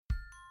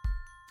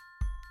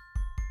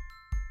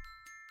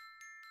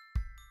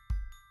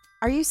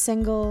Are you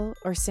single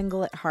or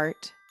single at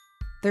heart?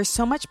 There's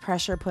so much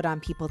pressure put on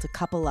people to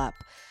couple up,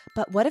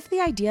 but what if the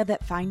idea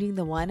that finding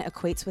the one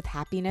equates with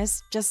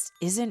happiness just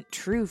isn't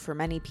true for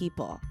many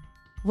people?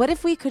 What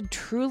if we could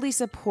truly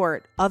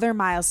support other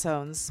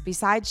milestones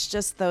besides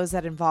just those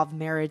that involve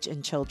marriage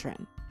and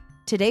children?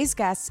 Today's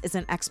guest is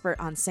an expert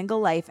on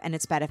single life and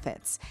its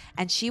benefits,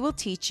 and she will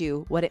teach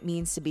you what it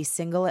means to be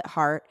single at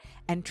heart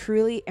and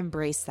truly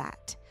embrace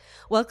that.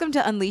 Welcome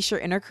to Unleash Your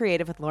Inner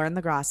Creative with Lauren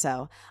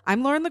LaGrasso.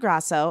 I'm Lauren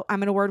LaGrasso.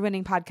 I'm an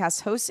award-winning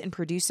podcast host and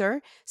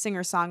producer,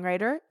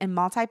 singer-songwriter, and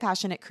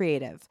multi-passionate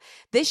creative.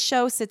 This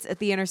show sits at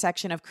the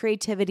intersection of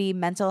creativity,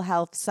 mental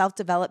health,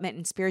 self-development,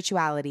 and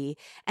spirituality,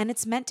 and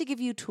it's meant to give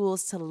you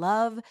tools to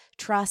love,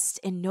 trust,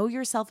 and know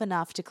yourself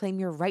enough to claim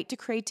your right to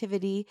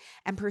creativity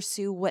and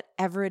pursue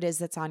whatever it is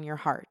that's on your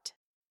heart.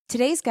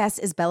 Today's guest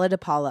is Bella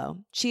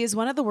DePaulo. She is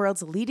one of the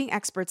world's leading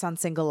experts on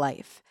single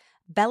life.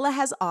 Bella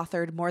has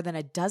authored more than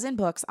a dozen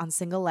books on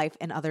single life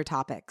and other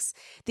topics.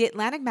 The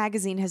Atlantic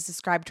magazine has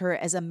described her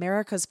as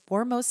America's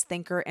foremost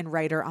thinker and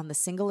writer on the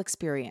single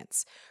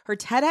experience. Her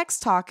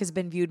TEDx talk has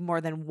been viewed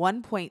more than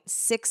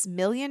 1.6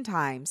 million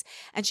times,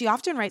 and she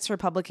often writes for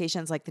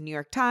publications like the New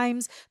York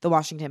Times, the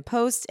Washington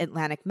Post,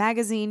 Atlantic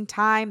magazine,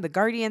 Time, The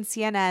Guardian,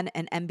 CNN,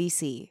 and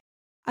NBC.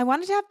 I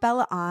wanted to have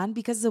Bella on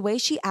because the way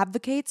she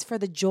advocates for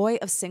the joy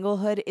of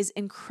singlehood is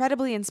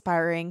incredibly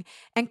inspiring,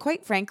 and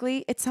quite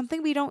frankly, it's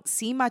something we don't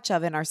see much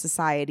of in our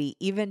society,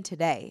 even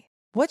today.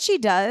 What she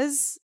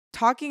does,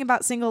 talking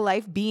about single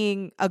life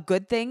being a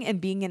good thing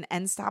and being an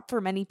end stop for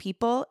many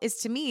people, is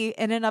to me,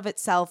 in and of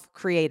itself,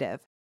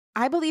 creative.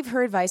 I believe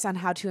her advice on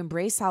how to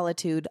embrace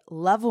solitude,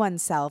 love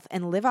oneself,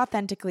 and live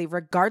authentically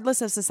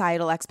regardless of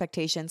societal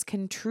expectations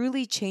can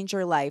truly change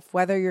your life,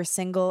 whether you're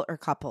single or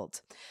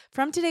coupled.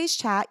 From today's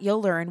chat,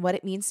 you'll learn what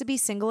it means to be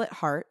single at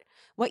heart,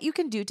 what you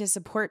can do to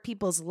support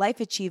people's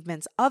life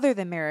achievements other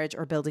than marriage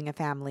or building a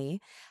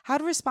family, how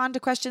to respond to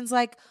questions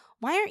like,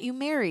 why aren't you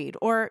married?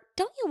 Or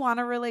don't you want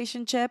a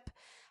relationship?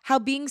 How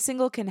being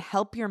single can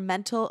help your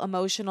mental,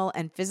 emotional,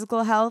 and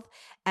physical health,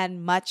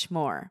 and much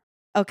more.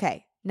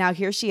 Okay, now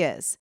here she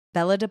is.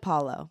 Bella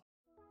DePaulo.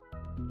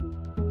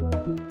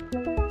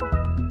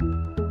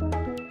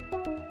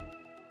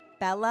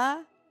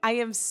 Bella, I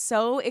am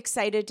so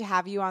excited to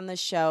have you on the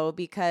show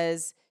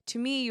because to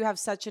me, you have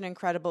such an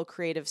incredible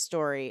creative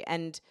story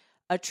and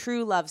a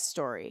true love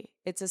story.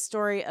 It's a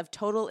story of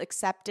total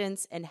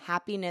acceptance and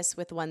happiness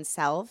with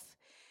oneself.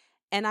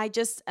 And I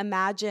just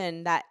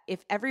imagine that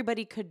if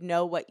everybody could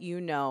know what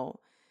you know,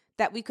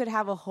 that we could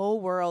have a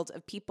whole world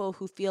of people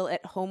who feel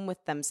at home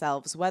with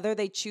themselves, whether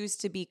they choose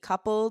to be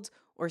coupled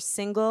or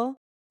single.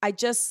 I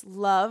just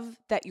love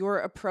that your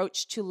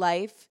approach to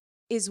life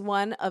is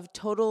one of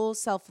total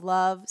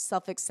self-love,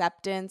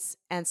 self-acceptance,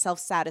 and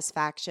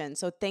self-satisfaction.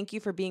 So thank you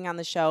for being on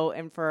the show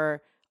and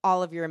for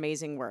all of your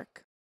amazing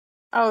work.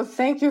 Oh,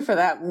 thank you for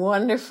that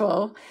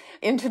wonderful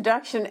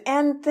introduction.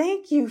 And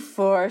thank you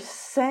for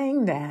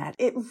saying that.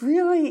 It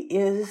really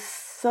is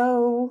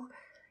so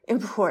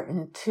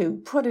important to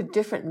put a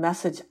different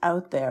message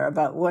out there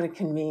about what it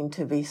can mean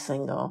to be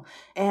single.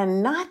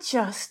 And not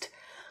just,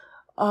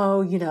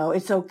 oh,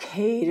 it's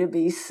okay to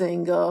be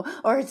single,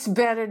 or it's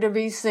better to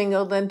be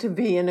single than to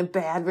be in a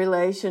bad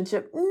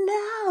relationship.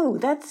 No,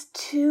 that's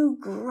too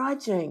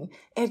grudging.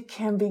 It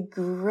can be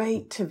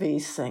great to be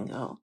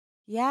single.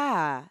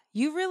 Yeah,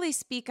 you really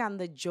speak on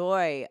the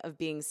joy of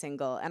being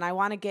single, and I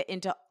want to get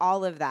into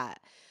all of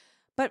that.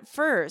 But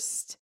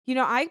first,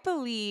 I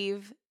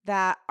believe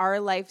that our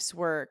life's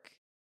work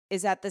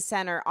is at the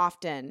center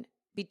often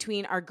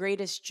between our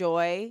greatest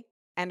joy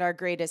and our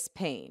greatest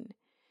pain.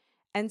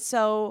 And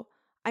so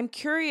I'm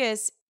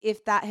curious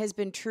if that has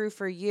been true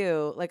for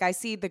you. Like, I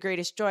see the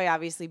greatest joy,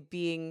 obviously,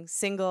 being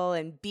single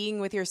and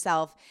being with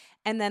yourself.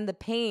 And then the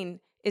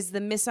pain is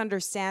the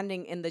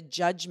misunderstanding and the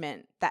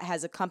judgment that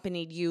has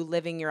accompanied you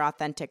living your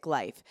authentic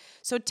life.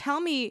 So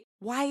tell me,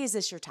 why is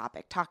this your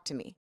topic? Talk to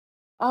me.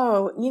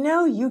 Oh,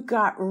 you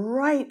got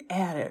right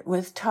at it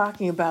with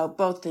talking about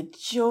both the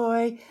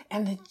joy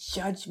and the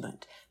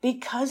judgment,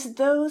 because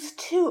those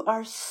two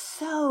are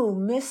so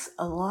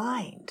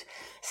misaligned.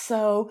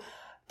 So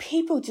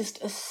people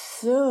just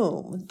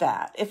assume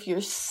that if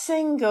you're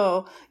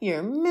single,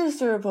 you're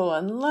miserable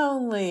and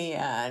lonely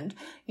and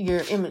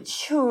you're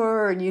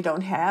immature and you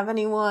don't have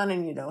anyone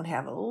and you don't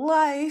have a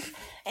life.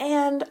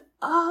 And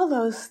all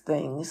those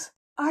things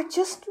are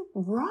just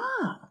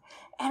wrong.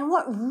 And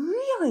what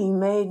really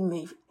made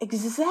me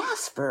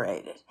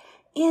exasperated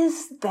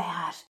is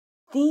that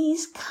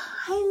these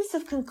kinds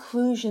of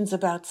conclusions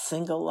about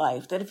single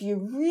life, that if you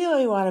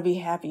really want to be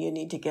happy, you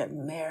need to get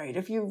married.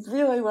 If you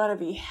really want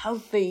to be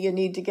healthy, you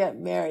need to get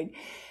married.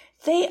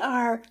 They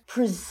are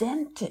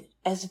presented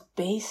as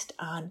based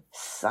on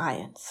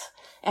science.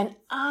 And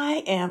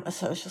I am a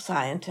social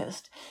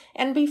scientist.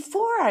 And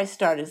before I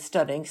started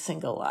studying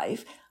single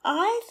life,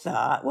 I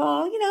thought,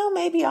 well,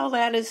 maybe all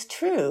that is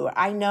true.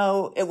 I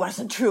know it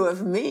wasn't true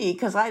of me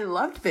because I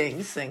loved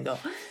being single,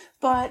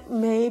 but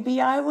maybe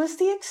I was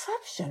the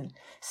exception.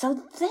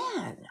 So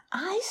then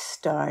I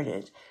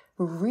started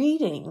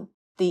reading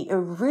the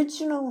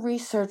original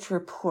research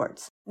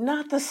reports,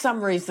 not the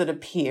summaries that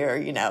appear,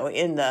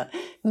 in the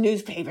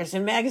newspapers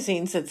and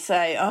magazines that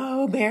say,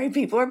 oh, married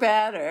people are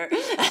better.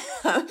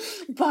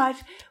 But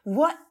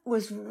what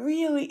was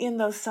really in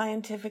those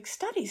scientific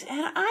studies.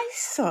 And I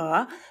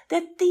saw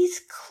that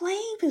these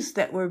claims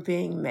that were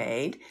being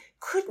made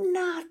could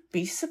not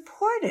be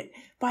supported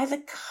by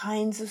the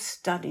kinds of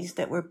studies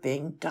that were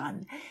being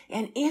done.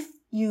 And if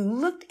you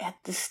looked at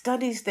the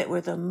studies that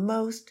were the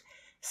most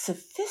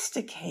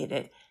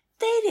sophisticated,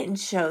 they didn't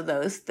show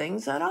those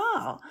things at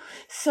all.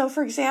 So,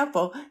 for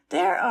example,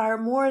 there are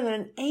more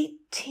than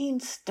 18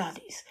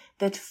 studies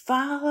that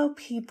follow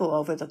people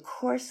over the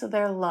course of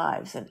their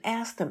lives and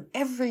ask them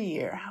every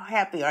year, how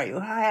happy are you?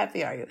 How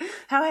happy are you?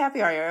 How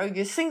happy are you? Are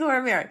you single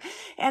or married?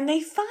 And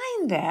they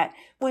find that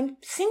when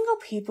single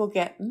people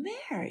get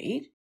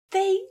married,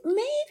 they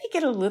maybe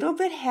get a little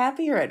bit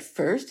happier at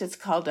first. It's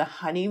called a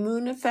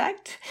honeymoon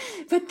effect.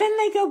 But then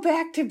they go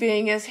back to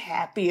being as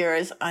happy or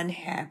as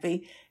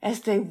unhappy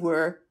as they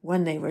were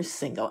when they were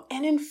single.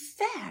 And in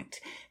fact,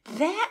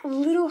 that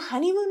little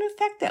honeymoon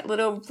effect, that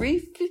little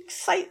brief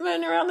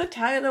excitement around the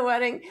time of the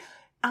wedding,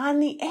 on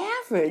the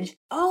average,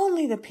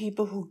 only the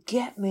people who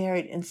get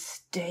married and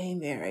stay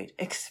married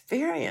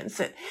experience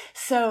it.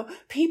 So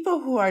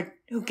people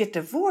who get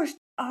divorced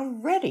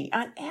already,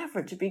 on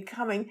average,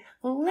 becoming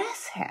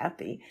less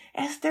happy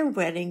as their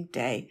wedding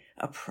day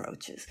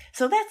approaches.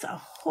 So that's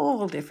a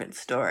whole different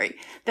story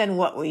than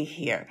what we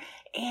hear.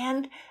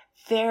 And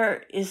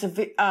there is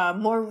a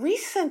more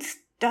recent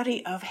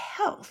study of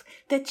health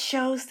that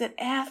shows that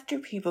after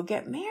people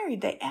get married,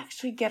 they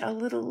actually get a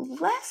little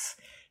less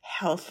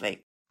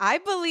healthy. I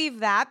believe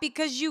that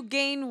because you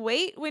gain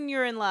weight when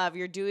you're in love.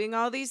 You're doing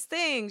all these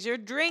things. You're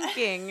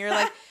drinking.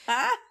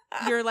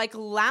 You're like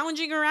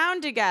lounging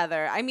around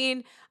together. I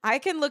mean, I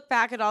can look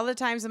back at all the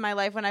times in my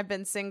life when I've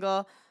been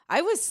single.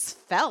 I was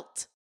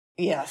felt.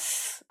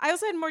 Yes. I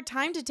also had more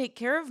time to take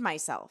care of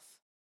myself.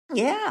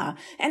 Yeah.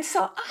 And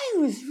so I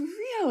was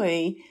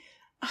really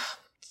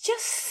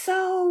just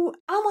so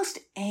almost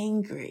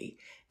angry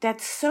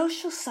that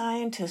social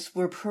scientists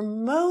were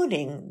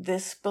promoting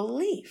this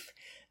belief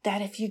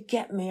that if you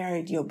get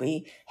married, you'll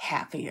be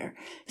happier.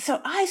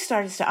 So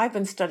I've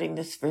been studying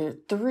this for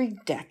 3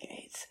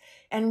 decades.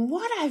 And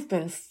what I've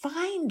been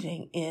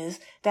finding is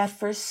that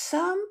for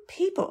some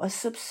people, a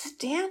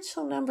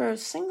substantial number of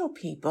single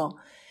people,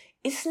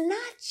 it's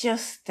not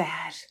just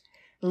that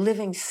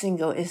living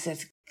single is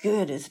as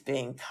good as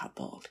being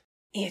coupled.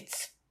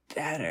 It's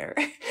better.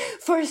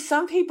 For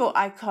some people,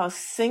 I call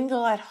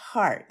single at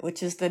heart,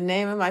 which is the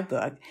name of my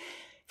book.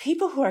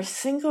 People who are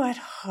single at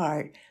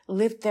heart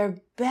live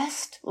their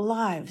best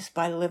lives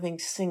by living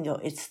single.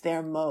 It's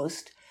their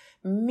most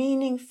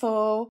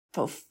meaningful,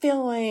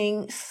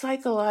 fulfilling,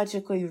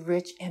 psychologically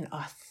rich, and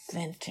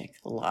authentic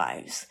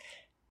lives.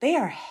 They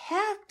are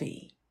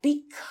happy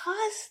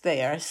because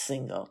they are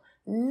single,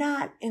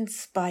 not in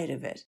spite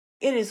of it.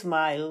 It is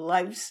my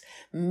life's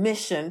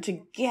mission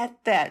to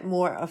get that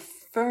more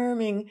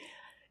affirming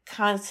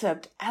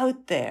concept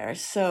out there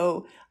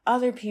so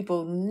other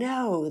people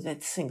know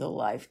that single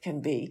life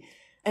can be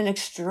an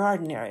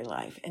extraordinary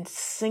life, and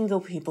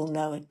single people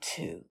know it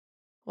too.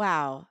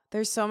 Wow,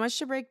 there's so much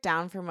to break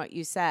down from what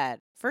you said.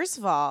 First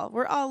of all,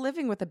 we're all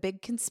living with a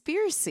big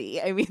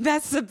conspiracy. I mean,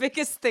 that's the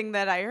biggest thing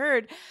that I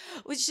heard,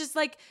 which is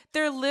like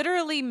they're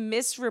literally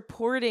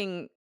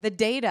misreporting the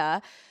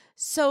data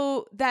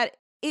so that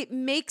it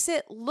makes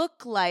it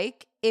look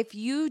like if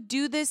you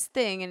do this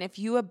thing and if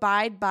you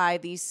abide by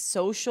these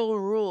social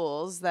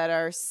rules that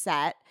are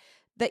set,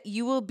 that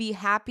you will be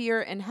happier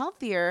and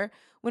healthier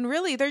when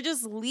really they're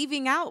just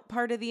leaving out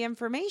part of the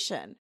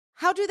information.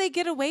 How do they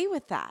get away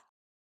with that?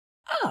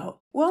 Oh,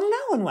 well, no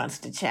one wants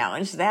to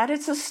challenge that.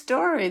 It's a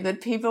story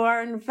that people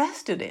are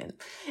invested in.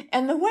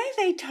 And the way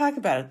they talk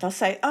about it, they'll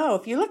say, oh,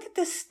 if you look at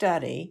this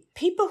study,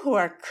 people who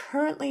are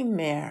currently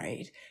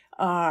married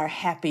are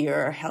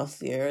happier or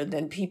healthier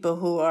than people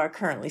who are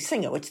currently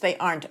single, which they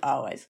aren't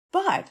always.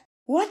 But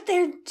what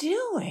they're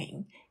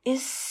doing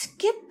is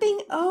skipping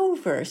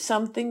over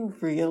something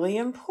really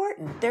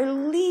important. They're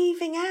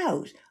leaving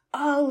out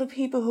all the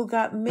people who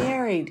got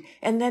married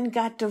and then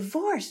got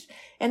divorced.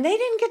 And they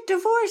didn't get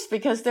divorced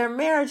because their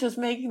marriage was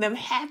making them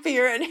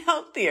happier and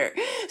healthier.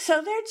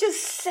 So they're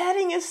just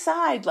setting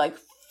aside like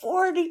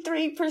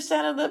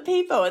 43% of the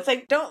people. It's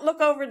like, don't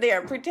look over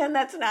there. Pretend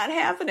that's not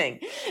happening.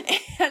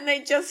 And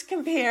they just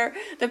compare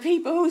the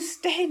people who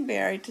stayed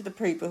married to the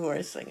people who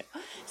are single.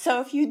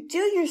 So if you do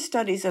your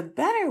studies a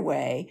better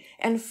way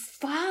and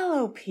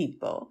follow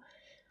people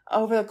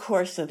over the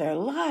course of their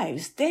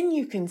lives, then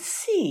you can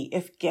see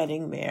if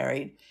getting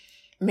married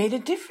made a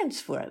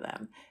difference for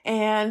them.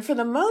 And for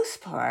the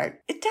most part,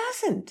 it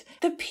doesn't.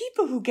 The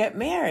people who get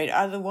married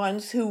are the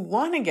ones who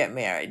want to get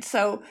married.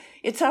 So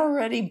it's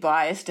already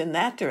biased in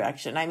that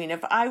direction. I mean,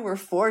 if I were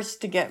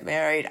forced to get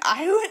married,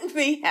 I wouldn't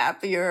be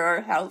happier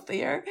or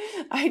healthier.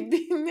 I'd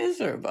be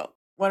miserable.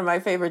 One of my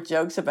favorite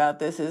jokes about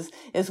this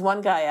is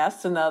one guy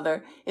asks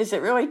another, is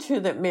it really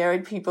true that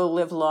married people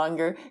live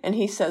longer? And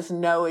he says,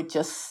 no, it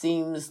just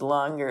seems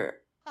longer.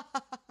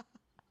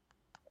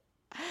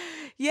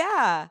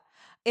 Yeah,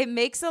 it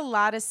makes a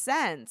lot of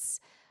sense.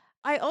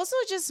 I also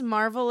just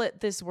marvel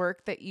at this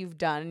work that you've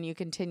done and you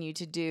continue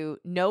to do,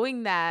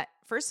 knowing that,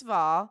 first of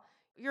all,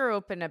 you're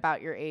open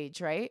about your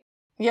age, right?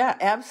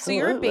 Yeah, So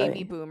you're a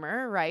baby absolutely.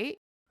 boomer, right?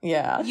 You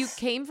Yes.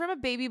 came from a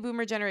baby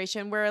boomer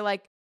generation where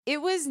like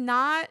it was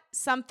not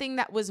something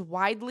that was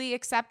widely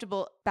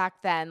acceptable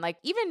back then. Like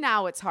even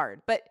now it's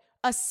hard, but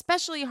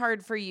especially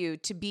hard for you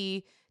to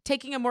be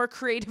taking a more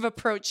creative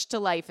approach to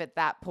life at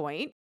that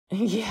point.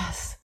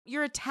 Yes.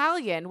 You're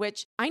Italian,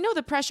 which I know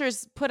the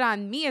pressure's put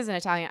on me as an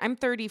Italian. I'm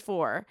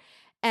 34.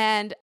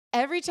 And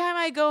every time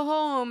I go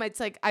home, it's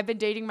like I've been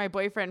dating my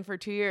boyfriend for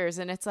 2 years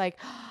and it's like,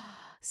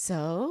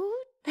 so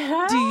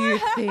do you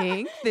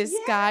think this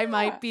guy Yeah.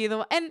 might be the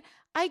one? And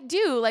I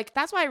do. Like,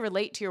 that's why I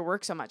relate to your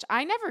work so much.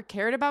 I never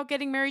cared about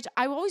getting married.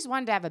 I always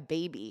wanted to have a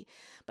baby,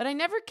 but I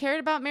never cared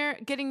about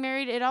getting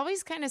married. It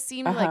always kind of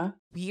seemed like Uh-huh.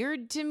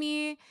 weird to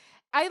me.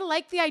 I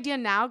like the idea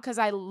now because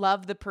I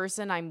love the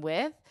person I'm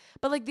with,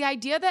 but like the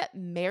idea that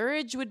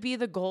marriage would be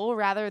the goal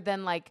rather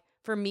than like,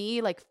 for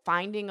me, like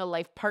finding a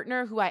life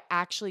partner who I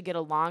actually get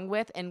along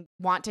with and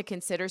want to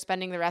consider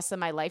spending the rest of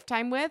my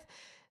lifetime with,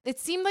 it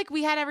seemed like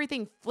we had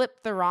everything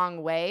flipped the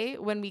wrong way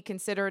when we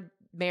considered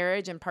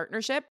marriage and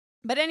partnership.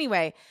 But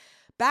anyway,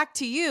 back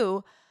to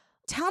you.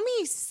 Tell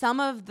me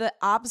some of the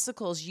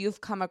obstacles you've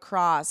come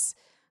across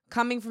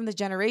coming from the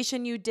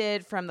generation you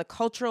did, from the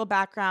cultural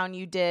background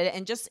you did,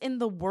 and just in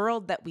the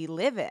world that we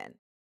live in.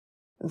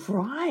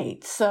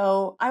 Right.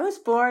 So I was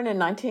born in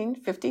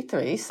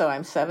 1953, so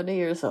I'm 70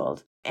 years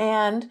old.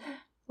 And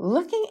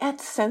looking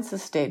at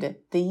census data,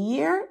 the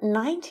year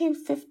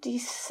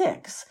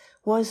 1956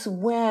 was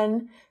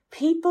when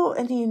people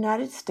in the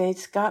United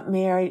States got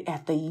married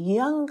at the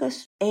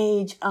youngest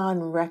age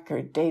on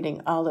record,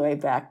 dating all the way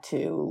back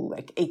to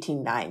like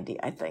 1890,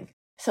 I think.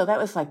 So that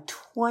was like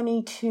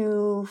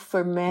 22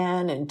 for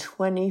men and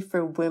 20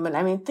 for women.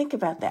 I mean, think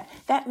about that.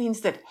 That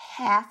means that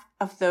half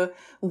of the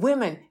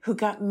women who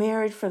got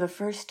married for the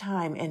first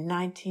time in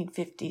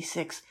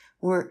 1956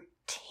 were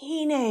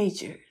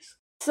teenagers.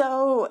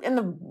 So, and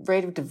the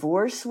rate of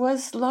divorce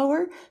was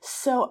lower.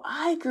 So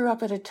I grew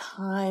up at a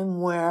time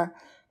where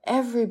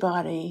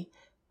everybody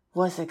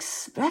was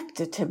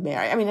expected to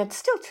marry. I mean, it's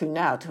still true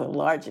now to a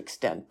large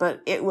extent,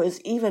 but it was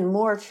even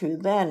more true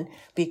then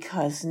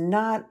because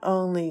not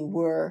only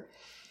were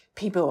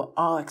people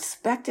all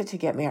expected to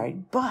get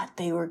married, but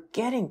they were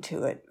getting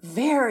to it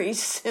very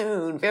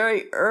soon,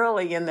 very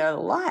early in their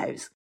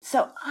lives.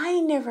 So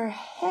I never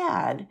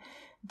had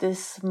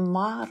this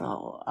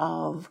model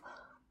of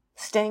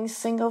staying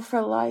single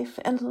for life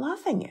and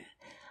loving it.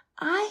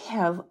 I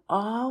have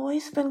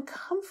always been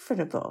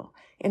comfortable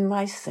in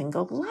my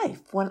single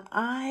life. When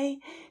I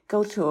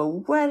go to a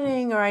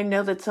wedding or I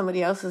know that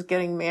somebody else is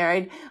getting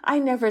married, I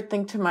never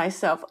think to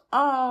myself,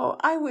 oh,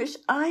 I wish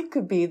I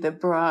could be the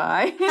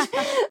bride.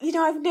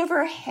 I've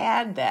never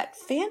had that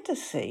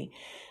fantasy.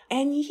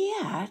 And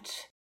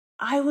yet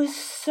I was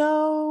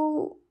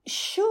so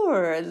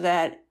sure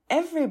that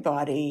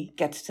everybody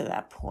gets to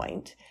that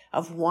point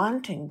of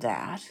wanting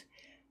that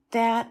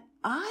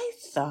I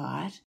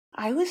thought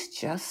I was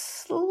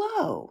just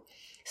slow.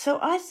 So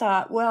I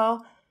thought,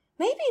 well,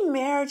 maybe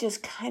marriage is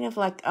kind of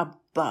like a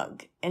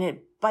bug and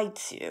it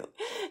bites you.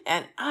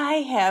 And I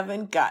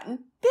haven't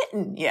gotten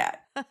bitten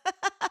yet.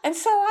 And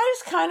so I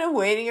was kind of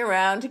waiting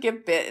around to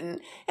get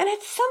bitten. And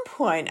at some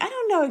point, I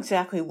don't know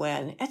exactly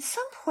when, at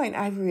some point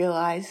I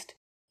realized,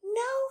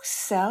 no,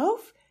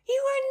 self,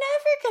 you are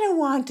never going to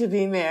want to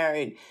be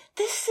married.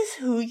 This is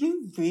who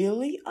you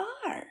really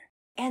are.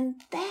 And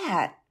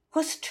that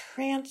was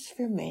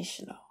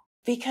transformational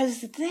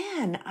because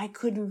then I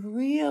could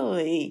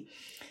really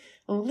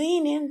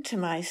lean into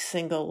my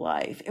single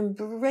life,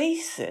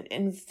 embrace it,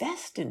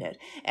 invest in it,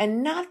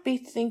 and not be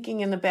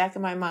thinking in the back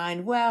of my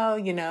mind, well,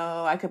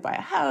 I could buy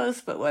a house,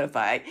 but what if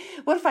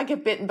I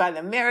get bitten by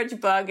the marriage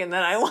bug and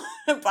then I want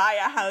to buy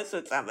a house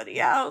with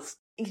somebody else?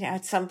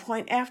 At some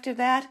point after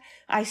that,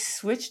 I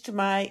switched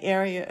my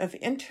area of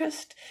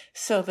interest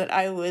so that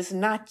I was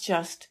not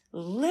just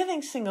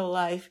living single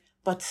life,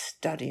 but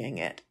studying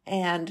it.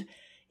 And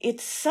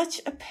it's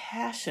such a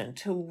passion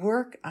to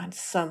work on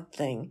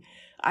something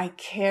I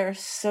care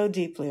so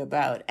deeply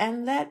about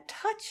and that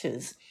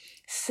touches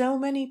so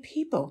many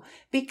people,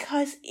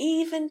 because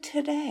even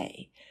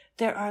today,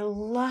 there are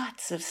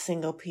lots of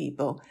single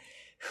people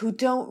who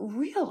don't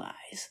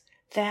realize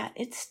that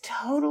it's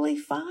totally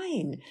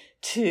fine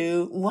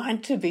to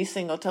want to be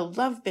single, to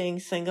love being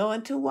single,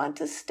 and to want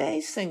to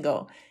stay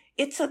single.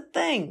 It's a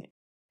thing.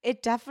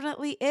 It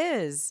definitely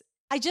is.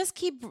 I just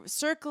keep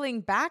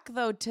circling back,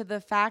 though, to the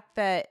fact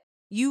that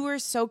you were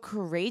so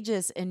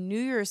courageous and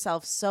knew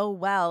yourself so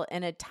well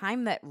in a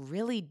time that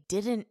really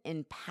didn't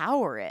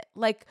empower it.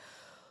 Like,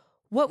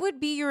 what would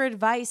be your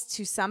advice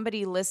to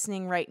somebody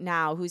listening right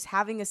now who's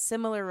having a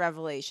similar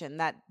revelation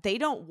that they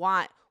don't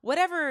want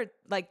whatever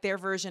like their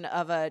version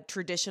of a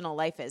traditional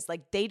life is?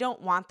 Like, they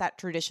don't want that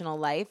traditional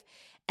life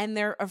and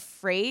they're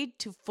afraid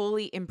to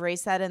fully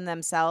embrace that in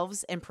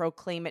themselves and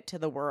proclaim it to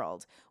the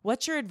world.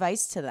 What's your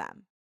advice to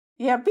them?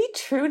 Yeah, be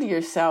true to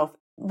yourself.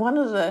 One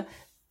of the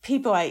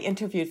people I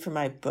interviewed for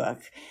my book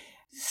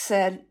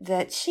said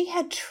that she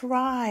had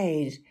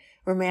tried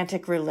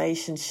romantic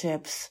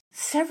relationships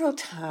several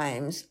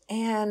times,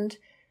 and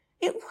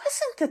it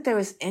wasn't that there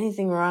was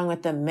anything wrong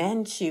with the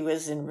men she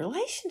was in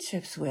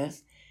relationships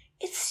with.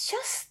 It's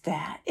just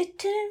that it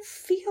didn't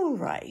feel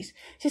right.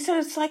 She said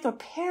it's like a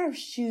pair of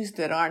shoes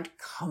that aren't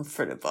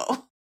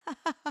comfortable.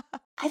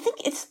 I think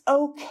it's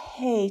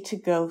okay to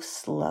go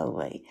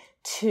slowly,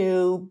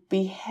 to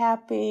be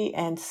happy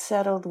and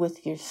settled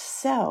with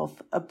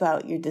yourself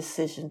about your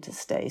decision to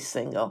stay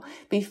single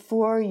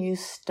before you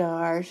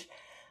start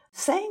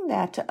saying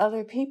that to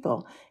other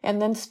people.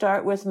 And then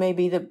start with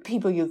maybe the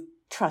people you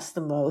trust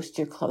the most,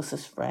 your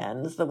closest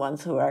friends, the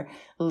ones who are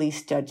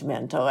least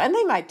judgmental. And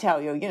they might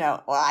tell you,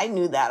 well, I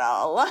knew that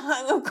all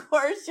along. Of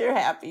course you're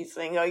happy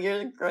single.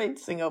 You're a great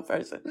single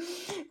person.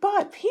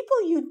 But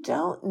people you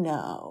don't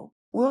know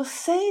will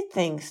say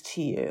things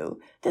to you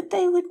that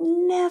they would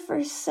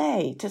never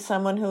say to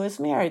someone who is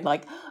married,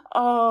 like,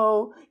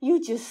 oh,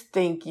 you just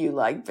think you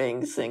like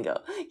being single.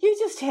 You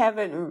just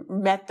haven't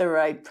met the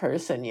right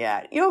person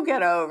yet. You'll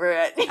get over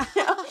it. No one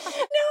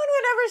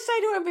would ever say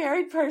to a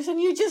married person,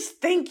 you just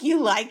think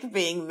you like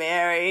being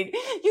married.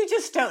 You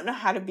just don't know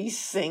how to be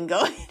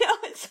single.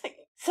 It's like,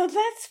 so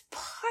that's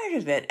part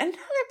of it. Another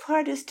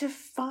part is to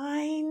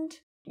find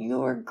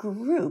your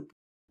group.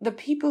 The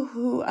people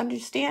who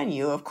understand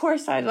you. Of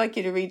course, I'd like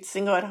you to read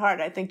Single at Heart.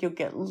 I think you'll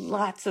get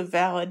lots of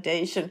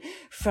validation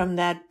from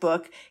that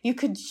book. You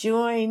could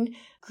join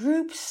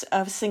groups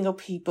of single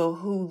people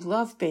who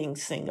love being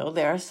single.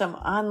 There are some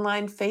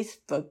online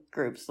Facebook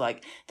groups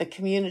like the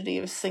Community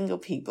of Single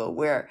People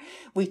where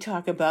we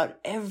talk about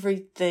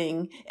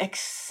everything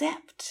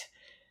except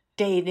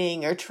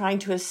dating or trying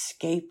to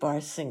escape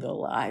our single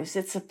lives.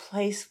 It's a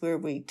place where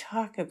we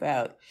talk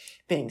about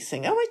being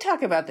single. We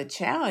talk about the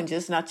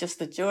challenges, not just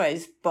the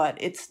joys, but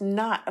it's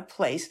not a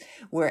place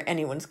where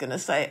anyone's going to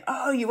say,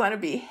 oh, you want to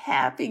be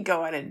happy?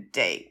 Go on a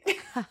date.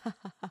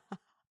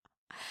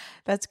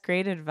 That's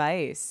great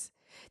advice.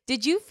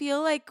 Did you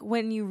feel like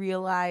when you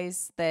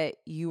realized that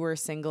you were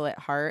single at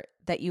heart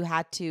that you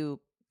had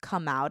to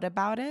come out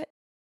about it?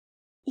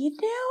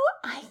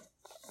 I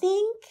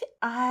think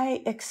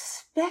I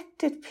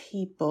expected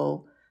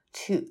people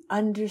to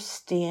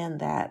understand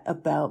that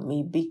about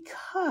me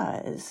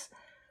because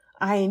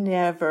I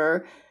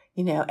never,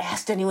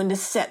 asked anyone to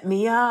set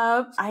me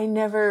up. I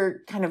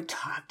never kind of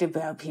talked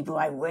about people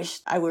I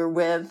wished I were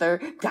with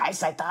or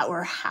guys I thought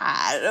were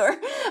hot, or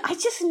I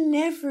just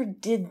never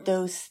did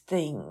those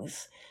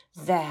things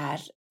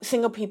that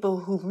single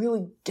people who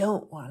really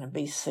don't want to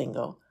be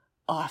single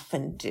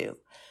often do.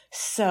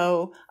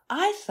 So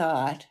I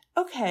thought,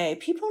 okay,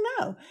 people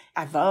know.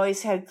 I've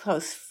always had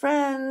close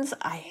friends.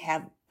 I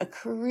have a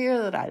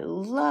career that I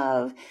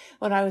love.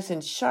 When I was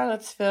in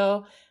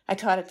Charlottesville, I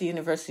taught at the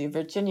University of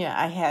Virginia.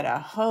 I had a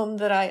home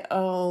that I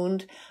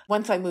owned.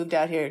 Once I moved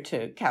out here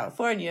to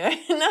California,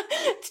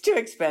 it's too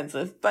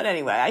expensive. But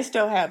anyway, I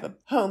still have a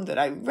home that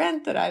I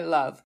rent that I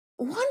love.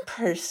 One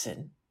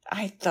person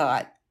I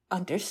thought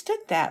understood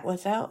that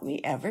without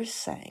me ever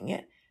saying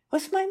it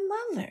was my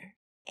mother.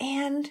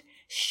 And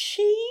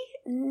she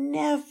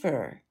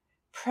never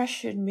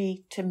pressured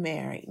me to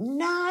marry,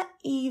 not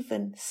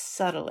even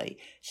subtly.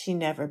 She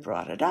never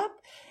brought it up.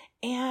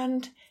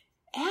 And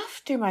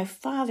after my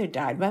father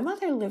died, my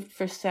mother lived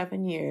for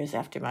 7 years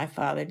after my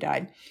father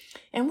died,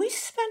 and we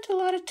spent a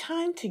lot of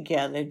time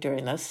together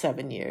during those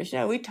 7 years.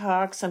 We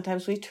talked,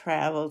 sometimes we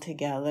traveled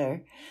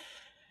together,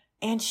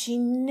 and she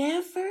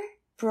never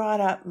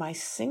brought up my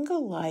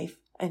single life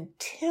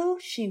until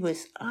she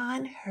was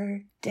on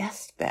her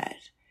deathbed.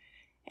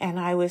 And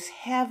I was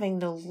having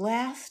the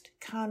last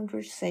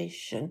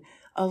conversation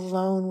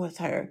alone with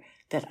her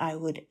that I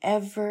would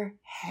ever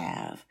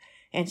have.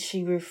 And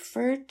she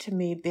referred to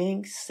me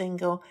being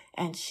single,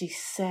 and she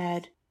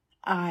said,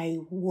 I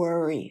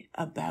worry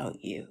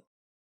about you.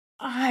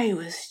 I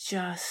was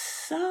just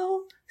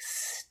so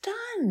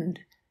stunned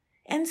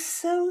and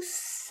so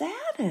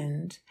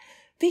saddened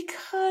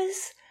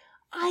because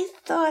I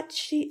thought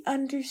she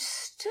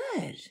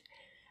understood.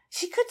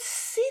 She could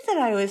see that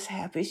I was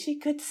happy. She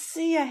could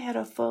see I had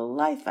a full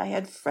life. I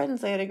had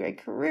friends. I had a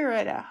great career. I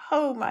had a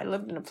home. I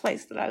lived in a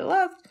place that I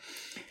loved.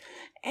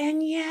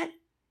 And yet,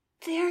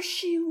 there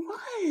she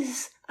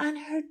was on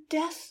her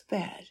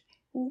deathbed,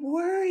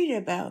 worried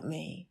about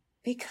me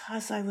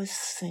because I was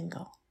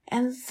single.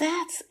 And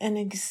that's an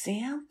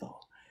example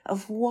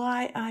of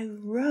why I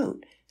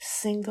wrote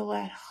Single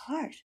at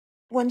Heart.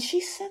 When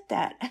she said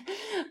that,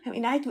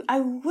 I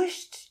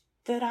wished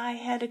that I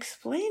had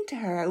explained to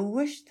her. I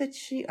wished that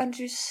she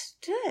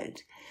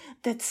understood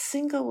that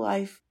single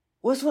life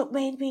was what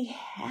made me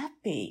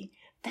happy.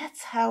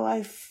 That's how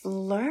I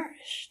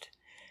flourished.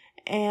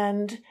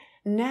 And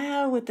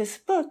now with this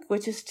book,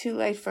 which is too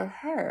late for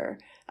her,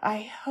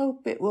 I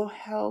hope it will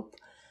help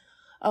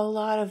a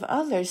lot of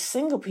other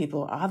single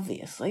people,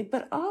 obviously,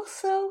 but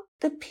also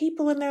the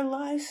people in their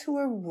lives who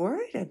are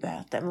worried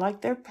about them, like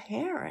their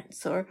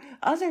parents or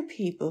other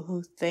people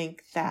who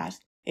think that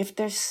if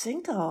they're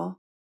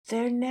single,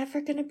 they're never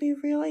going to be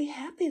really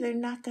happy. They're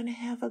not going to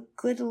have a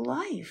good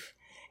life.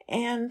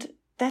 And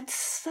that's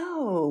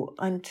so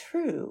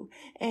untrue.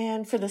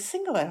 And for the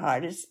single at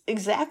heart, it's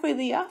exactly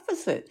the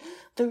opposite.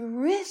 The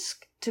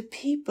risk to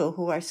people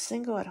who are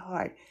single at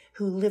heart,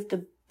 who live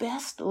the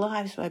best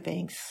lives by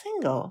being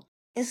single,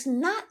 is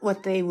not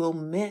what they will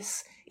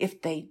miss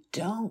if they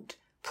don't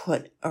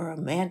put a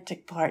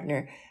romantic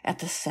partner at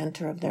the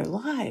center of their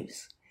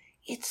lives.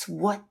 It's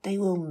what they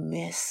will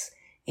miss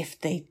if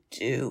they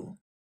do.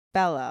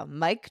 Bella,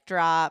 mic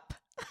drop.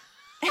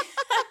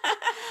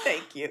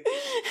 Thank you.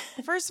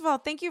 First of all,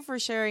 thank you for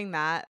sharing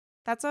that.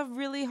 That's a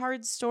really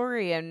hard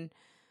story, and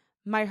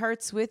my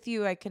heart's with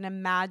you. I can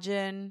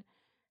imagine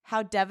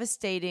how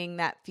devastating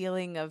that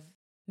feeling of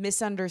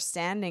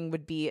misunderstanding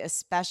would be,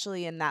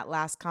 especially in that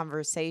last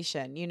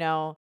conversation. You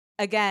know,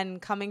 again,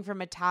 coming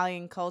from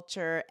Italian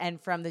culture and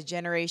from the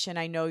generation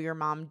I know your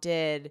mom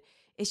did,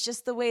 it's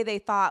just the way they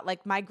thought.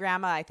 Like my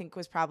grandma, I think,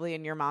 was probably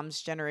in your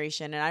mom's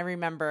generation. And I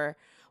remember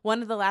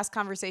one of the last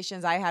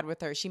conversations I had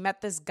with her, she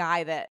met this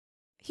guy that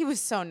he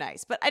was so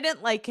nice, but I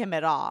didn't like him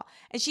at all.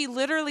 And she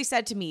literally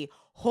said to me,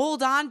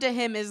 hold on to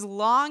him as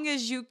long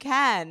as you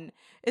can,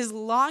 as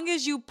long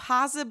as you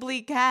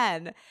possibly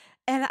can.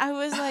 And I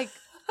was like,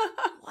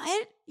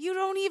 what? You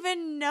don't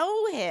even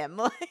know him.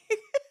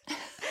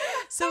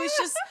 So it's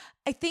just,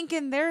 I think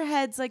in their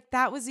heads, like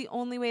that was the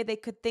only way they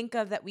could think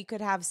of that we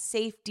could have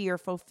safety or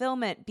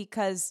fulfillment,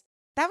 because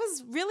that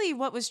was really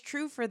what was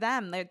true for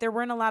them. There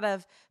weren't a lot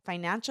of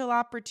financial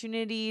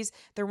opportunities.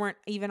 There weren't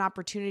even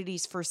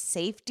opportunities for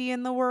safety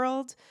in the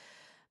world,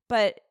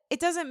 but it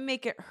doesn't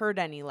make it hurt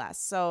any less.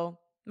 So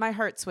my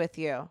heart's with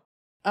you.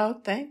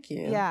 Oh, thank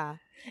you. Yeah.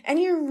 And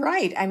you're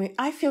right. I mean,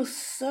 I feel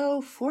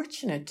so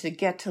fortunate to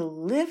get to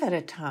live at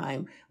a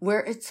time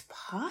where it's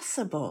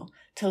possible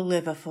to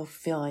live a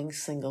fulfilling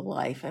single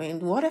life. I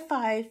mean, what if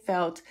I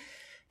felt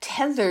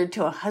tethered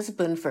to a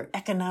husband for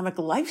economic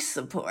life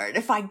support,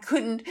 if I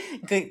couldn't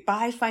get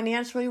by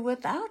financially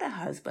without a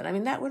husband? I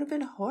mean, that would have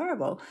been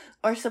horrible.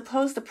 Or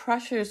suppose the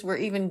pressures were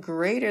even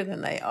greater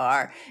than they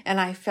are, and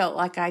I felt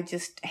like I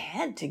just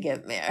had to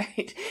get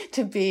married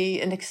to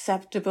be an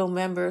acceptable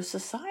member of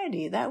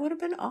society. That would have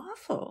been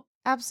awful.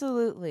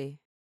 Absolutely.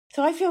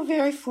 So I feel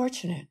very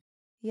fortunate.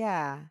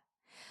 Yeah.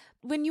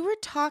 When you were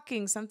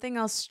talking, something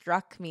else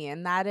struck me,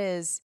 and that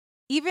is,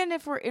 even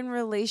if we're in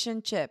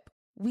relationship,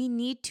 we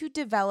need to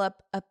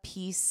develop a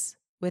peace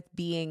with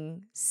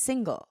being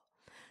single.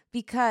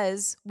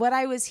 Because what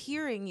I was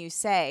hearing you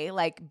say,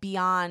 like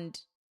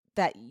beyond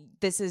that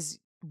this is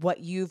what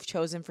you've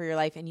chosen for your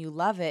life and you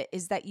love it,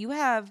 is that you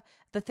have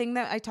the thing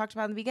that I talked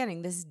about in the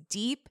beginning, this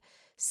deep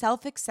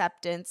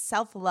self-acceptance,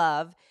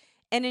 self-love,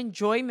 and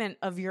enjoyment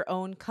of your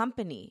own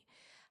company.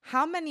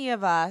 How many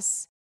of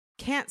us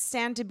can't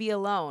stand to be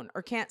alone,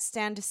 or can't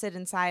stand to sit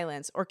in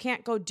silence, or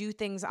can't go do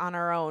things on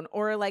our own,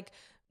 or like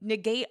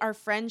negate our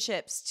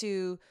friendships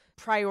to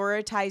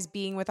prioritize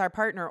being with our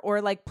partner,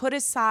 or like put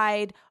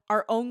aside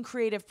our own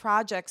creative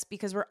projects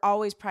because we're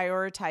always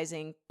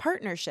prioritizing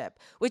partnership,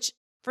 which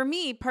for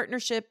me,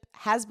 partnership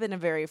has been a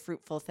very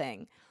fruitful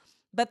thing.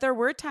 But there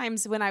were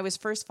times when I was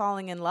first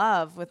falling in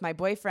love with my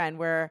boyfriend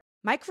where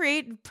my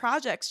creative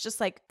projects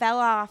just like fell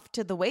off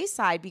to the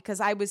wayside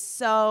because I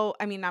was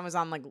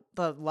on like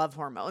the love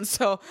hormones.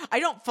 So I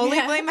don't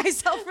fully blame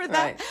myself for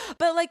that. Right.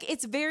 But like,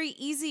 it's very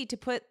easy to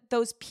put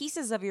those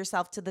pieces of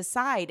yourself to the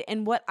side.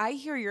 And what I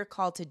hear you're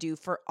called to do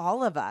for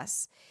all of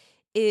us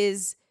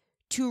is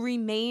to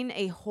remain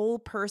a whole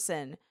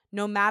person,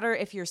 no matter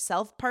if you're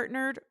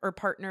self-partnered or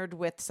partnered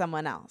with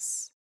someone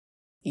else.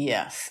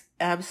 Yes,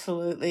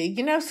 absolutely.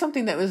 You know,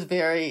 something that was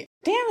very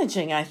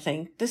damaging, I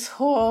think, this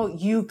whole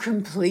you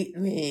complete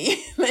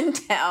me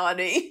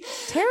mentality.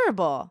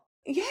 Terrible.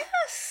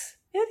 Yes,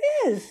 it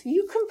is.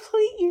 You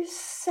complete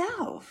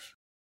yourself.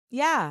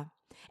 Yeah.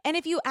 And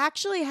if you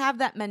actually have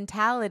that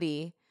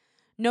mentality,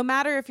 no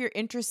matter if you're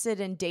interested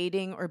in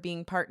dating or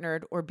being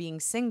partnered or being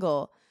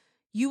single,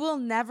 you will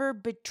never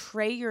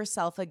betray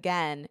yourself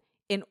again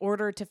in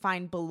order to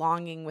find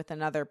belonging with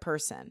another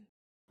person.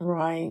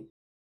 Right.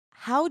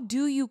 How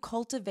do you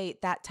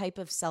cultivate that type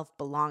of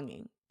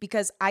self-belonging?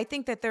 Because I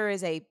think that there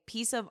is a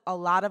piece of a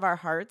lot of our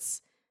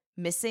hearts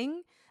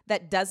missing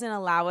that doesn't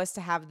allow us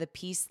to have the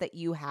peace that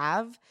you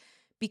have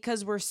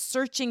because we're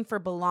searching for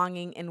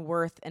belonging and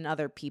worth in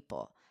other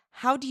people.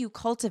 How do you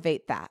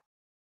cultivate that?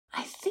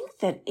 I think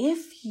that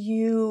if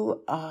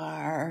you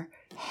are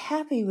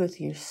happy with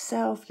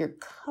yourself, you're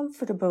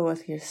comfortable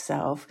with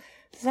yourself,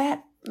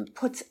 that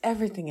puts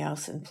everything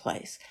else in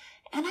place.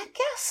 And I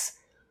guess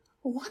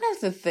one of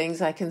the things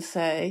I can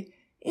say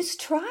is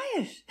try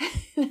it.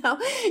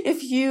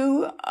 If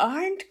you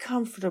aren't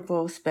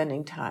comfortable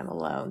spending time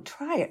alone,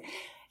 try it.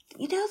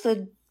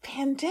 The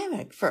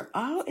pandemic, for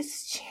all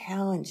its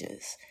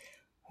challenges,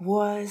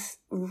 was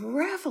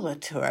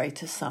revelatory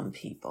to some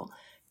people.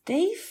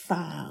 They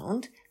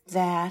found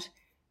that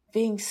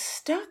being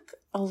stuck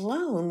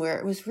alone, where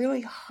it was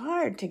really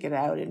hard to get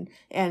out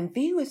and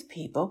be with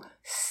people,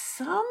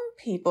 some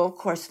people, of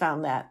course,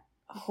 found that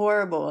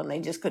horrible and they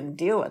just couldn't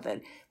deal with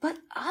it. But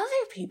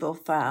other people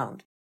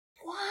found,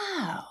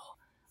 wow,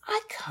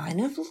 I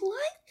kind of like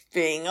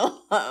being alone.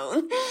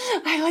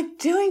 I like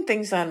doing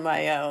things on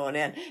my own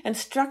and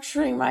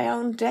structuring my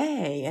own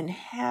day and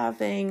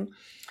having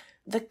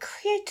the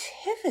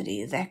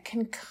creativity that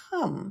can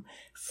come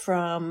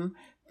from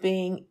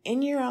being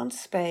in your own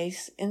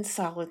space in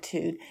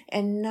solitude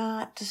and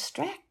not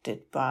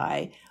distracted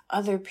by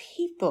other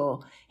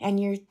people and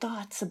your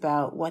thoughts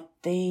about what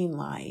they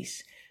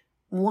might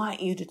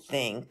want you to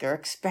think or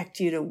expect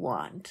you to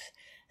want.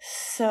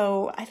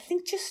 So I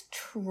think just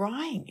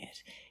trying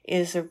it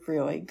is a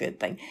really good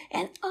thing.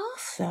 And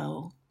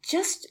also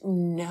just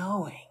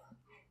knowing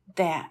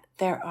that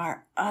there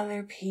are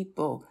other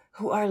people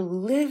who are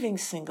living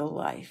single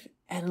life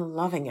and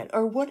loving it,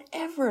 or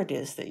whatever it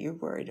is that you're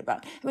worried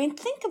about. I mean,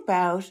 think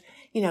about,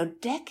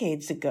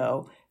 decades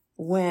ago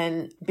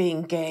when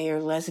being gay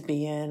or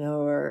lesbian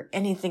or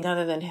anything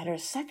other than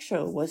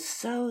heterosexual was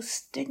so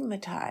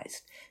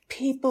stigmatized.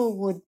 People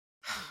would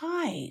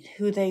hide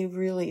who they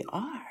really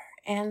are,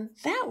 and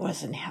that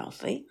wasn't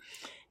healthy.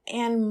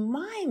 And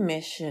my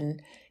mission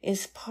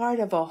is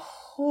part of a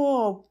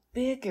whole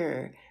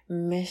bigger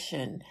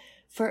mission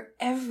for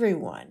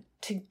everyone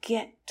to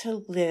get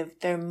to live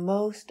their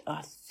most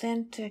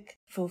authentic,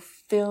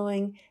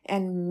 fulfilling,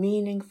 and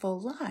meaningful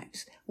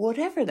lives,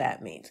 whatever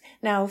that means.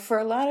 Now, for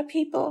a lot of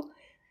people,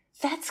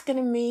 that's going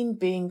to mean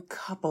being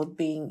coupled,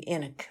 being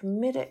in a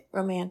committed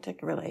romantic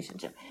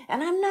relationship.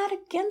 And I'm not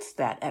against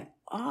that at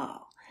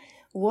all.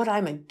 What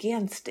I'm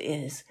against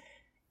is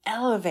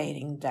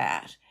elevating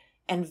that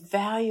and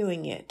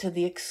valuing it to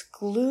the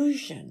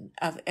exclusion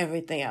of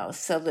everything else,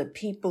 so that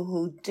people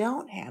who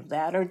don't have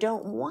that or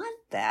don't want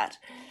that,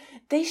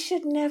 they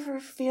should never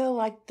feel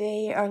like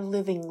they are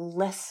living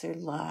lesser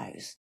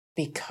lives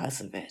because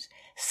of it.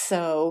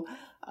 So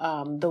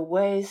the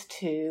ways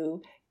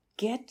to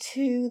get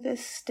to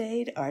this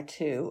state are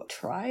to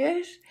try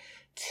it,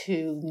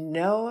 to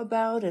know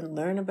about and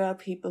learn about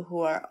people who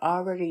are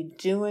already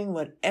doing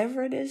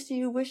whatever it is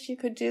you wish you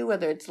could do,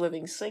 whether it's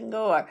living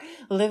single or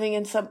living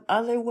in some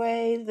other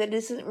way that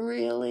isn't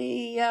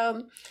really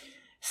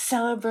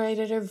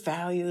celebrated or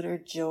valued or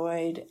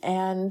joyed,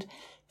 and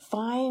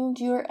find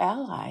your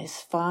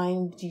allies,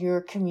 find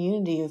your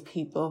community of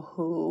people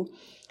who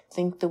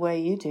think the way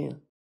you do.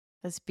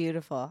 That's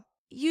beautiful.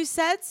 You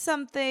said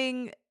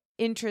something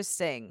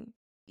interesting.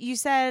 You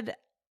said,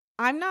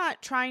 I'm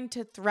not trying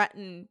to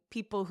threaten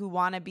people who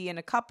want to be in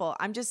a couple.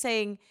 I'm just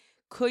saying,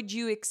 could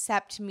you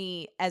accept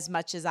me as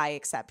much as I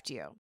accept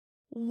you?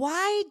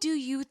 Why do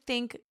you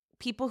think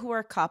people who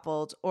are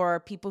coupled or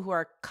people who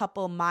are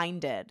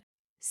couple-minded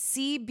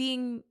see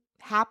being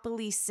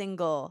happily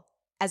single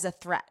as a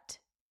threat?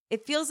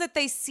 It feels that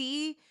they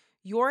see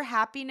your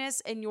happiness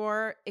and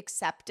your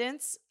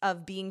acceptance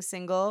of being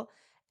single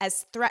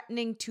as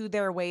threatening to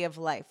their way of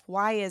life.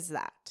 Why is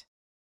that?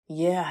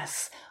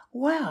 Yes.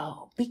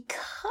 Well,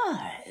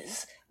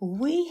 because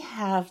we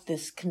have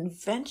this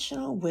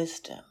conventional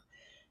wisdom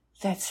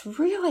that's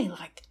really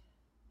like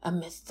a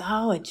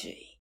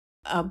mythology,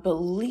 a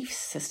belief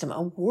system,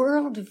 a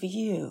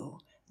worldview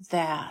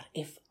that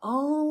if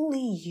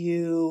only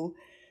you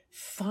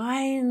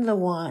find the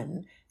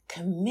one,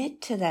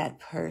 commit to that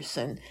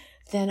person,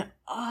 then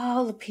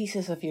all the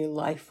pieces of your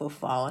life will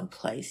fall in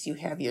place. You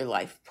have your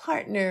life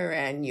partner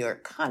and your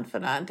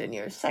confidant and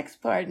your sex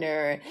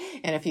partner.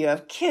 And if you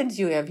have kids,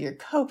 you have your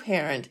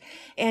co-parent,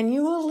 and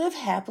you will live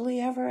happily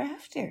ever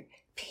after.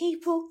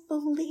 People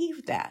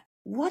believe that.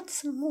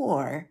 What's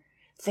more,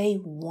 they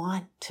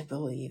want to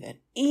believe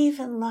it.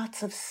 Even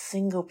lots of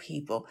single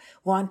people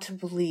want to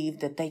believe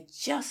that they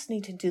just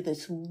need to do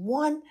this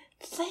one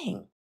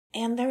thing,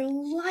 and their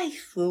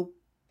life will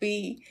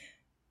be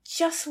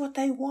just what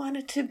they want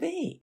it to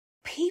be.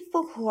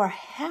 People who are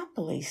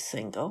happily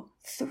single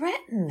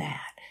threaten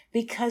that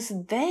because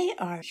they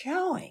are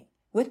showing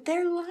with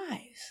their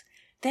lives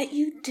that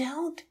you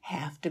don't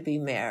have to be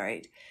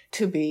married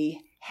to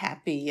be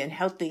happy and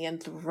healthy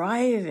and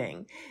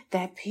thriving,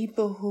 that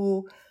people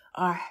who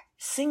are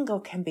single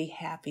can be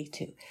happy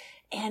too.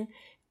 And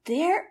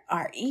there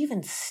are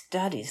even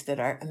studies that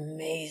are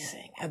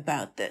amazing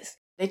about this.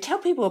 They tell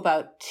people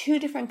about two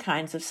different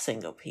kinds of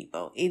single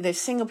people. Either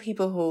single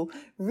people who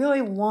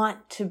really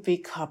want to be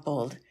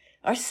coupled,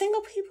 or single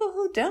people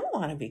who don't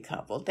want to be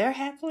coupled. They're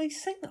happily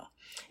single.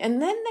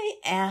 And then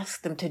they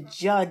ask them to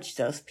judge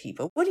those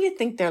people. What do you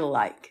think they're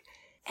like?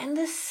 And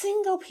the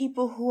single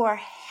people who are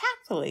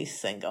happily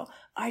single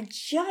are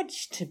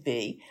judged to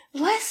be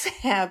less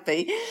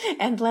happy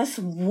and less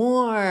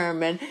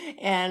warm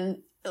and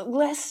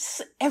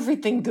less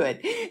everything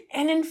good.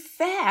 And in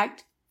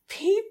fact,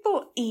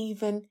 people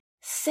even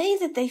say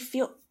that they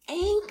feel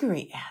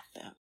angry at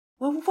them.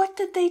 Well, what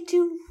did they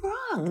do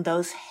wrong,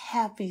 those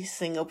happy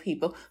single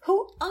people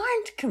who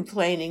aren't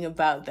complaining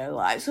about their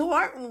lives, who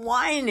aren't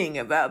whining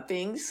about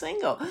being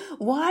single?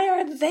 Why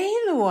are they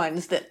the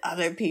ones that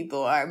other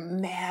people are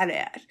mad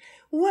at?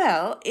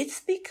 Well, it's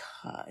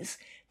because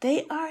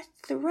they are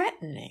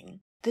threatening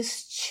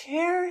this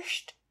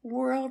cherished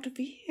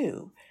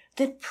worldview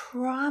that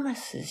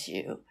promises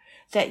you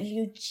that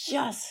you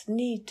just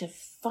need to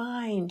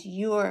find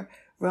your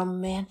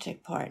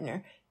romantic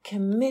partner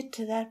commit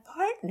to that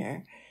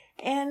partner,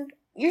 and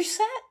you're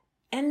set.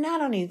 And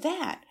not only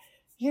that,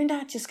 you're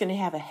not just going to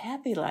have a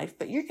happy life,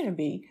 but you're going to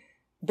be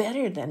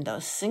better than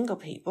those single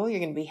people. You're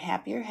going to be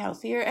happier,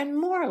 healthier, and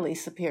morally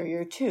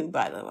superior too,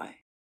 by the way.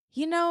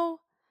 You know,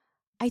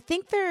 I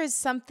think there is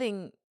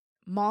something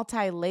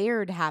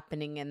multi-layered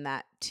happening in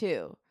that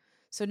too.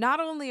 So not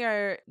only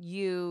are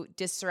you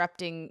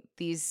disrupting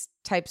these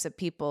types of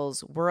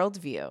people's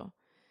worldview,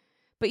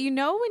 but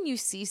when you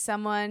see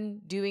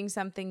someone doing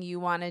something you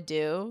want to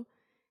do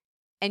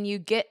and you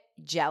get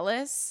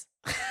jealous.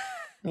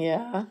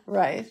 Yeah,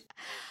 right.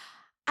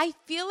 I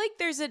feel like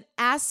there's an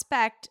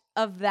aspect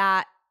of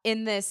that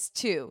in this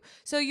too.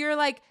 So you're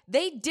like,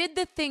 they did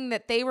the thing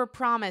that they were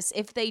promised.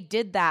 If they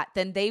did that,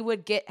 then they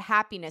would get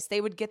happiness.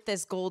 They would get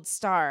this gold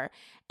star.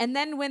 And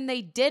then when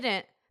they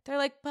didn't, they're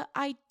like, but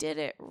I did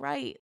it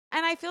right.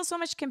 And I feel so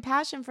much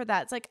compassion for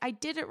that. It's like, I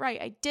did it right.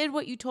 I did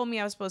what you told me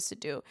I was supposed to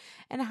do.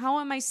 And how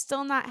am I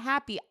still not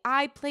happy?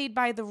 I played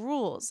by the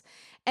rules.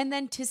 And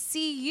then to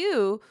see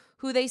you,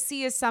 who they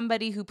see as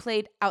somebody who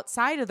played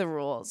outside of the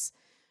rules,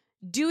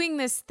 doing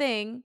this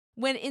thing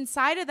when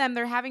inside of them,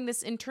 they're having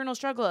this internal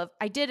struggle of,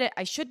 I did it,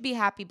 I should be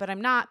happy, but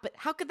I'm not. But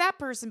how could that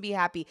person be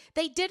happy?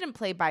 They didn't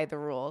play by the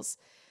rules.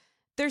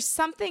 There's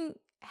something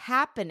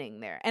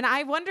happening there. And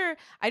I wonder,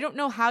 I don't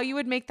know how you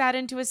would make that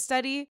into a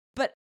study,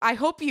 but I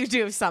hope you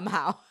do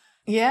somehow.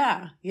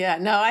 Yeah.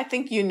 No, I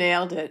think you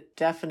nailed it.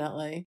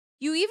 Definitely.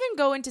 You even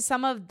go into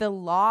some of the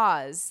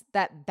laws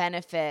that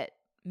benefit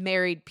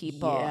married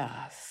people.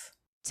 Yes.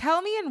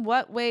 Tell me in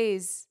what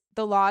ways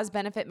the laws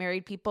benefit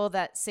married people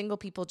that single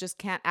people just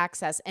can't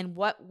access, and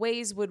what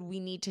ways would we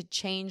need to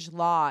change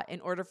law in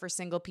order for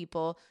single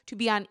people to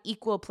be on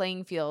equal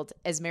playing field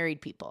as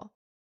married people?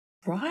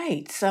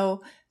 Right.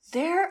 So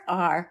there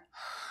are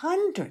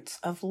hundreds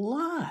of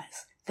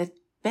laws that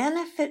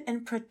benefit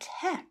and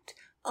protect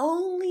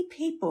only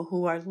people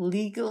who are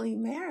legally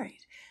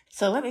married.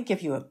 So let me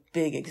give you a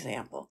big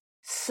example.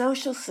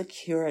 Social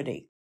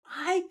Security.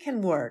 I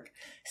can work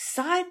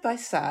side by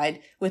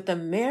side with a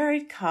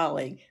married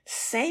colleague,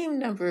 same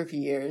number of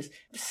years,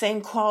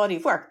 same quality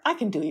of work. I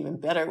can do even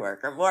better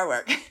work or more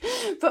work.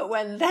 But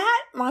when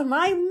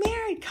my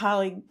married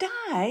colleague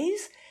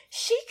dies,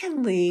 she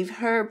can leave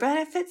her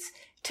benefits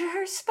to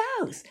her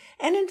spouse.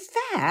 And in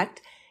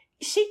fact,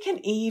 she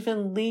can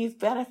even leave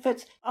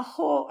benefits a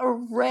whole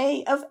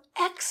array of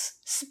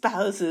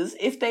ex-spouses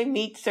if they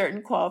meet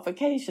certain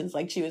qualifications,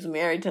 like she was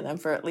married to them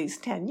for at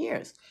least 10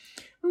 years.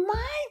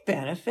 My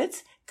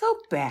benefits go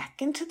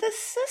back into the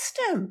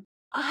system.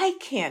 I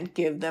can't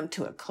give them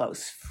to a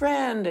close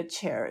friend, a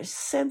cherished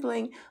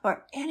sibling,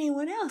 or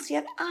anyone else,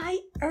 yet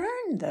I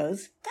earn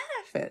those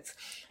benefits.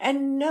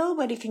 And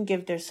nobody can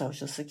give their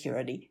Social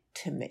Security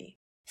to me.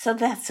 So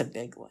that's a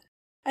big one.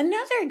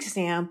 Another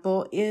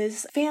example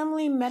is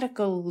Family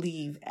Medical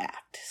Leave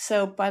Act.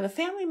 So by the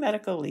Family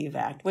Medical Leave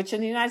Act, which in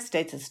the United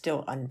States is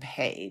still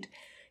unpaid,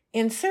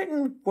 in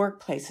certain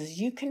workplaces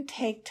you can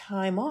take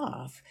time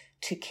off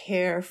to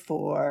care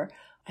for,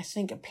 I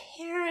think, a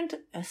parent,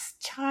 a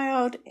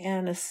child,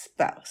 and a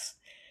spouse.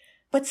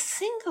 But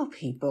single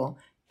people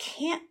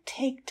can't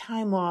take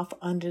time off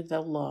under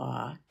the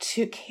law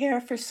to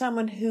care for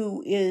someone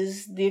who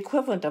is the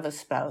equivalent of a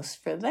spouse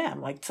for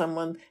them, like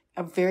someone,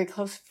 a very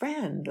close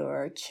friend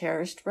or a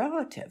cherished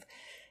relative.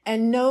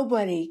 And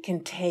nobody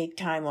can take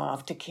time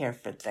off to care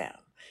for them.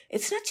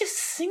 It's not just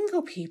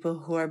single people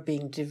who are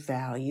being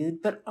devalued,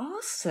 but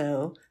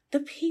also the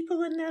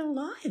people in their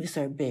lives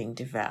are being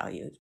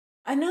devalued.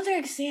 Another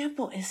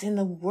example is in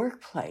the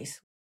workplace.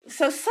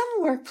 So some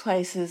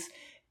workplaces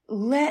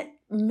let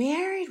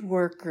married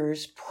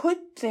workers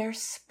put their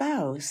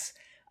spouse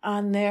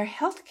on their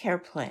health care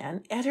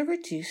plan at a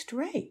reduced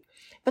rate,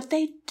 but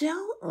they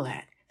don't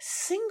let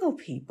single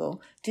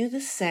people do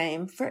the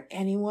same for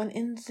anyone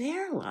in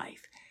their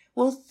life.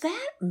 Well,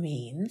 that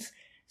means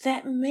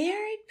that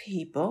married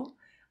people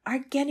are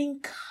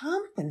getting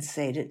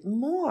compensated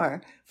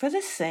more for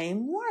the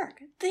same work.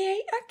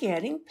 They are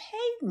getting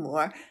paid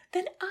more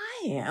than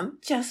I am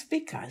just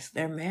because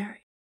they're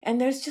married. And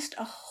there's just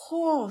a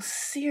whole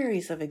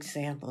series of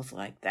examples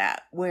like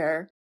that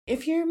where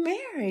if you're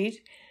married,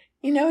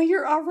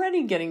 you're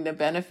already getting the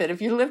benefit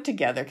if you live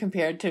together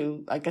compared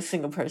to like a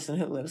single person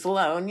who lives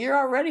alone. You're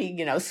already,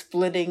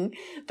 splitting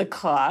the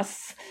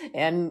costs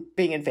and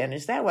being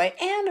advantaged that way.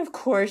 And of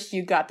course,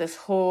 you got this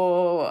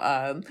whole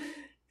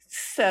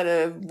set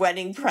of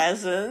wedding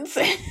presents.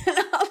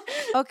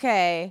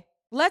 Okay,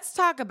 let's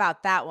talk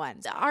about that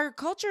one. Our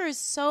culture is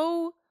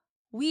so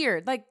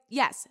weird. Like,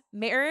 yes,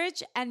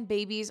 marriage and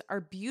babies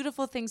are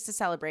beautiful things to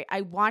celebrate.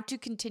 I want to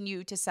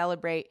continue to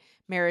celebrate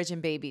marriage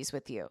and babies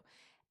with you.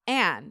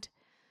 And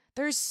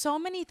there's so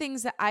many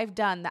things that I've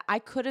done that I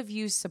could have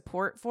used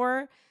support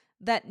for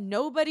that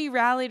nobody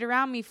rallied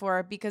around me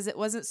for because it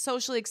wasn't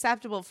socially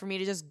acceptable for me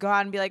to just go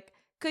out and be like,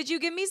 could you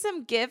give me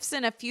some gifts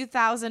and a few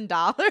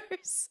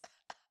 $1,000s?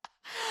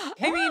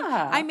 Yeah. I mean,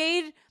 I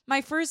made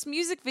my first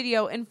music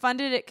video and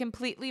funded it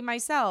completely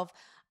myself.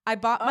 I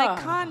bought my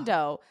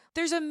condo.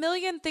 There's a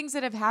million things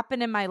that have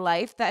happened in my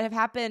life that have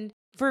happened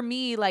for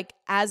me, like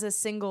as a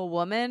single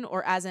woman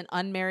or as an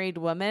unmarried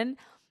woman,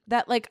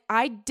 that like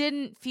I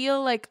didn't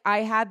feel like I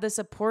had the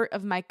support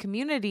of my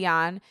community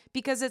on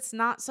because it's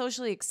not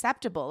socially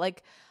acceptable.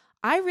 Like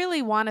I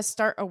really want to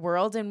start a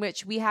world in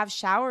which we have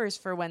showers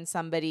for when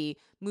somebody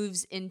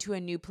moves into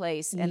a new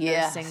place and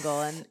they're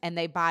single and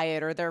they buy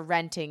it or they're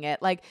renting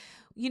it. Like,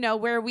 you know,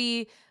 where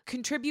we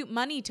contribute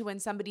money to when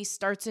somebody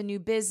starts a new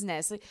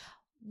business. Like,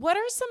 what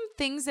are some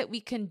things that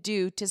we can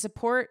do to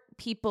support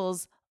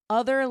people's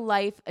other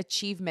life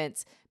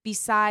achievements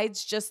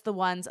besides just the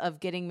ones of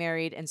getting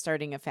married and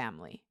starting a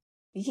family?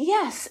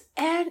 Yes,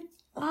 and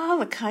all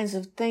the kinds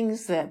of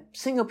things that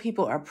single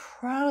people are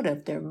proud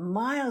of, their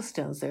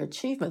milestones, their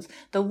achievements.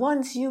 The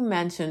ones you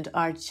mentioned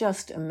are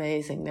just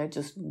amazing. They're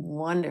just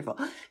wonderful.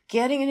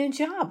 Getting a new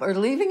job or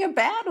leaving a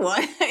bad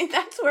one.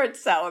 That's worth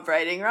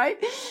celebrating, right?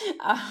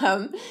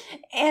 And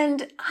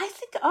I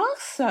think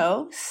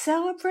also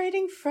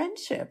celebrating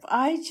friendship.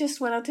 I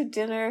just went out to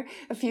dinner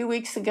a few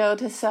weeks ago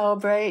to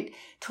celebrate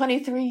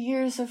 23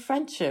 years of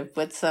friendship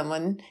with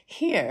someone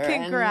here.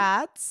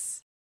 Congrats.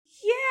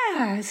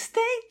 Yes,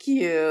 thank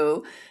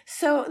you.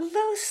 So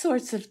those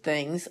sorts of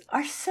things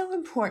are so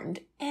important.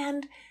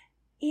 And,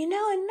 you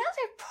know,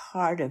 another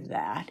part of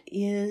that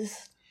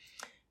is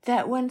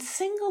that when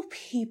single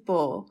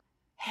people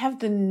have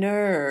the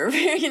nerve,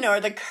 you know, or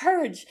the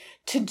courage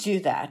to do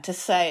that, to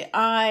say,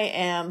 I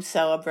am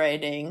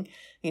celebrating,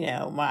 you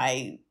know,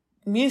 my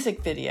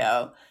music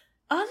video,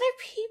 other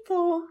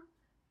people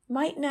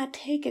might not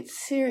take it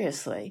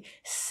seriously.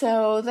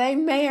 So they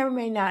may or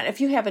may not, if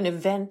you have an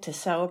event to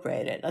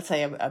celebrate it, let's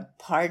say a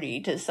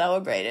party to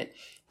celebrate it,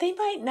 they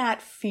might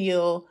not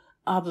feel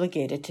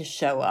obligated to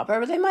show up.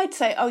 Or they might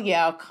say, oh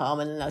yeah, I'll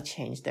come, and then they'll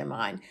change their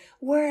mind.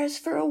 Whereas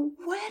for a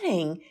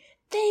wedding,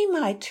 they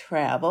might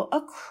travel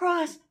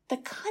across the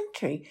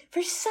country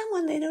for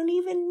someone they don't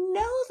even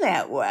know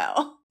that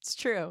well. It's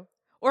true.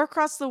 Or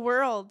across the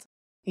world.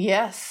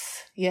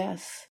 Yes,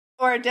 yes.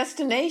 Or a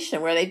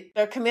destination where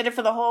they're committed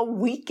for the whole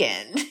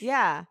weekend.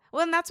 Yeah.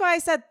 Well, and that's why I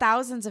said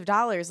thousands of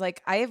dollars.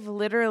 Like I've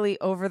literally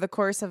over the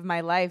course of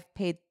my life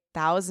paid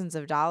thousands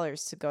of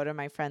dollars to go to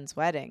my friends'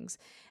 weddings,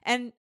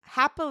 and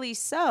happily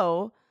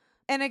so.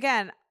 And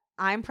again,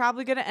 I'm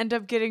probably going to end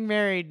up getting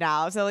married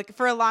now. So like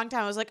for a long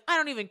time, I was like, I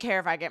don't even care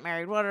if I get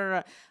married.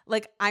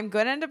 Like I'm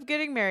going to end up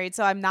getting married.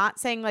 So I'm not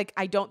saying like,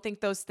 I don't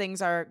think those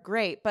things are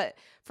great. But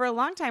for a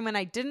long time when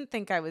I didn't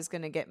think I was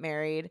going to get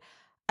married,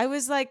 I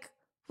was like,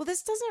 well,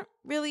 this doesn't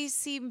really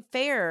seem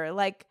fair.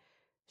 Like,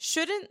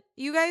 shouldn't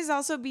you guys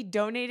also be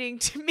donating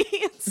to me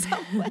in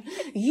some way?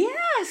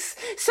 Yes.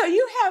 So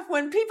you have,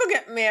 when people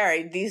get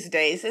married these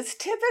days, it's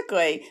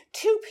typically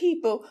two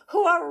people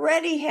who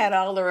already had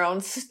all their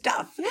own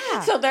stuff.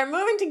 Yeah. So they're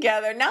moving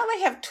together. Now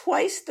they have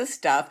twice the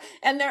stuff,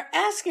 and they're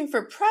asking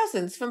for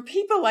presents from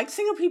people like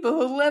single people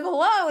who live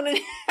alone and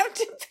have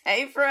to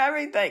pay for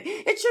everything.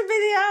 It should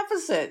be the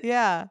opposite.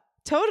 Yeah.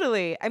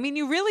 Totally. I mean,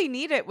 you really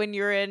need it when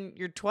you're in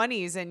your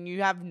 20s and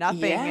you have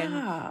nothing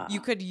and you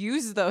could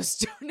use those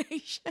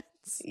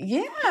donations.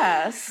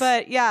 Yes.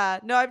 But yeah,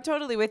 no, I'm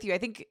totally with you. I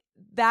think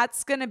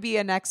that's going to be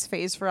a next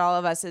phase for all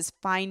of us, is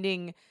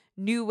finding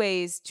new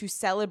ways to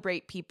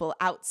celebrate people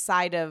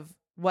outside of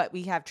what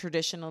we have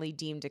traditionally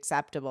deemed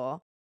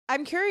acceptable.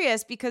 I'm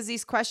curious because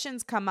these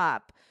questions come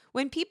up.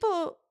 When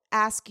people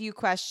ask you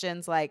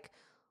questions like,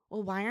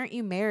 well, why aren't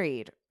you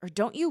married? Or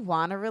don't you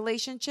want a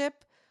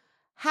relationship?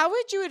 How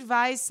would you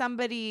advise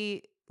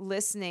somebody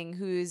listening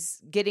who's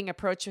getting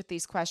approached with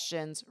these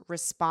questions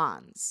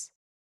responds?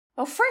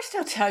 Well, first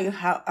I'll tell you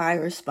how I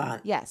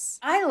respond. Yes.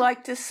 I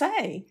like to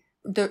say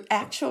the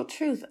actual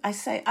truth. I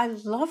say I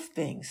love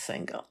being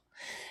single.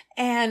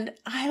 And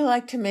I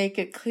like to make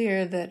it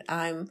clear that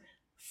I'm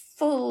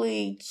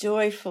fully,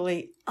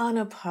 joyfully,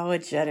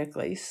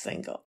 unapologetically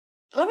single.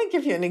 Let me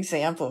give you an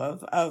example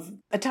of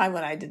a time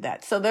when I did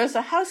that. So there's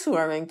a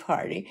housewarming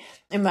party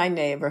in my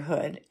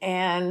neighborhood,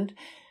 and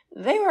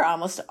they were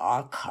almost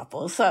all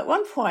couples. So at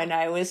one point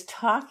I was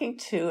talking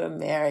to a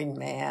married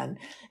man,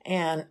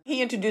 and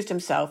he introduced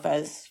himself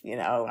as, you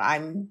know,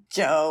 I'm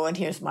Joe and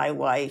here's my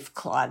wife,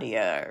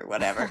 Claudia, or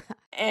whatever.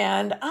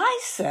 And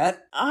I said,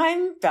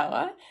 I'm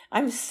Bella,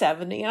 I'm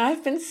 70 and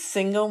I've been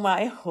single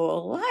my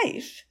whole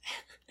life.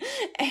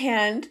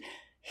 And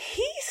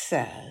he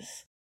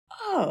says,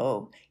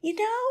 oh, you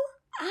know,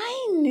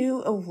 I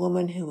knew a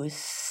woman who was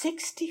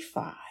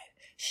 65.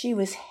 She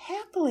was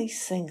happily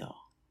single.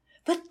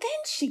 But then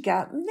she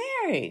got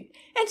married,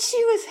 and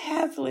she was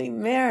happily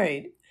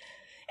married.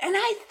 And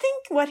I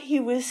think what he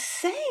was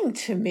saying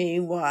to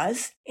me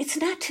was, it's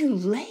not too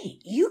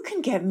late. You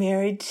can get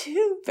married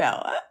too,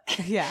 Bella.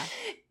 Yeah.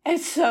 And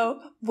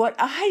so what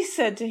I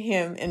said to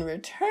him in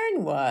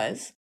return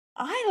was,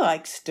 I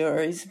like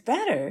stories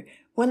better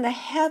when the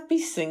happy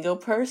single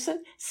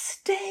person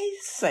stays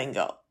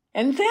single.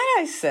 And then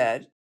I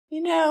said,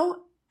 you know,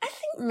 I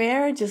think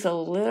marriage is a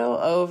little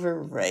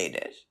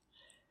overrated.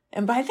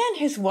 And by then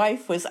his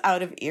wife was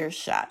out of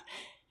earshot.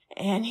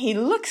 And he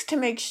looks to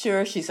make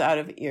sure she's out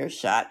of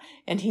earshot.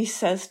 And he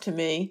says to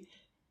me,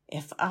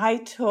 if I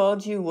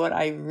told you what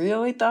I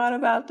really thought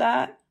about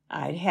that,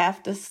 I'd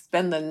have to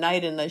spend the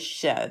night in the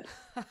shed.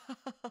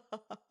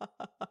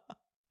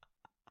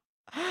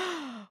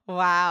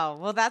 Wow.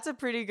 Well, that's a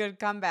pretty good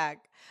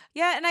comeback.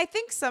 Yeah. And I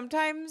think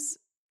sometimes,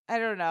 I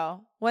don't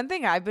know. One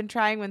thing I've been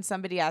trying when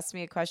somebody asks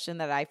me a question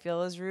that I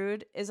feel is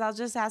rude is I'll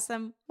just ask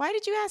them, why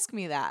did you ask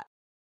me that?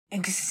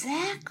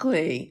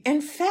 Exactly.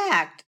 In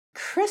fact,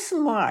 Chris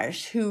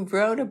Marsh, who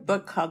wrote a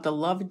book called The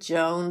Love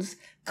Jones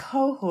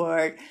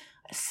Cohort,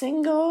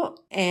 Single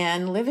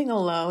and Living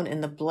Alone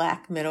in the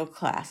Black Middle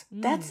Class.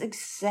 That's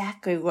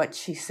exactly what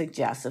she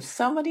suggests. If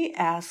somebody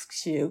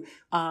asks you,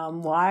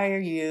 why are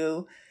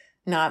you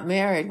not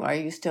married? Why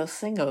are you still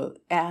single?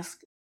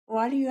 Ask,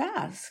 why do you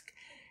ask?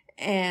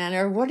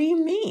 Or what do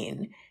you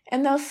mean?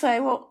 And they'll say,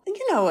 well,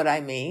 you know what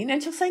I mean.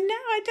 And she'll say, no,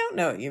 I don't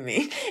know what you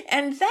mean.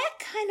 And that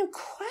kind of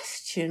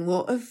question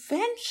will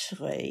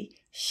eventually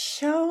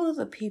show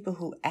the people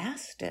who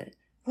asked it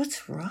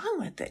what's wrong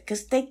with it,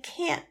 because they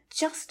can't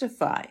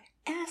justify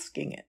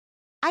asking it.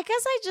 I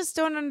guess I just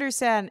don't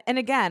understand. And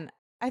again,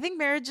 I think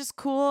marriage is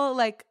cool.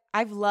 Like,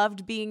 I've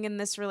loved being in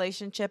this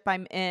relationship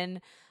I'm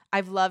in.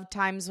 I've loved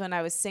times when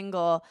I was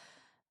single.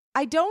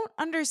 I don't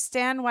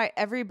understand why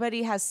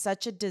everybody has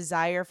such a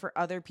desire for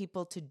other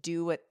people to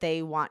do what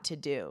they want to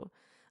do.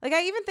 Like,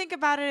 I even think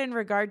about it in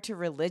regard to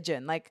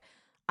religion. Like,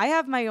 I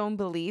have my own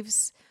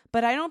beliefs,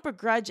 but I don't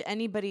begrudge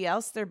anybody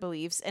else their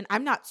beliefs. And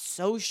I'm not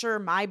so sure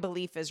my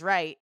belief is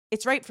right.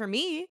 It's right for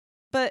me,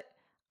 but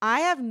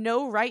I have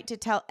no right to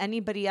tell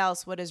anybody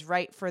else what is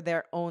right for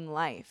their own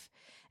life.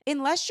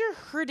 Unless you're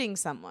hurting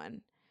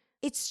someone.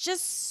 It's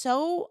just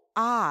so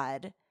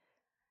odd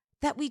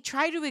that we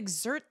try to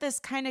exert this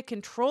kind of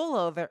control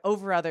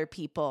over other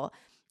people.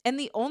 And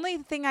the only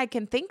thing I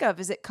can think of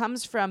is it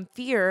comes from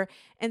fear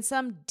and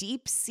some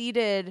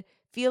deep-seated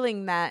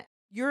feeling that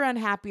you're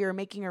unhappy or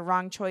making a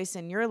wrong choice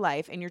in your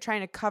life and you're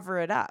trying to cover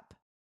it up.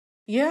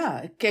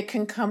 Yeah, it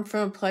can come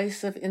from a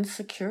place of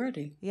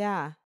insecurity.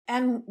 Yeah.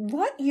 And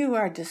what you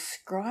are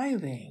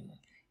describing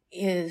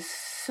is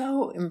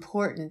so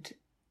important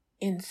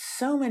in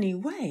so many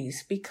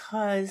ways,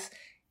 because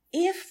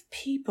if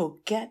people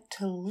get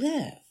to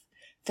live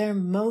their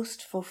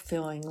most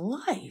fulfilling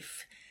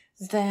life,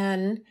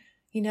 then,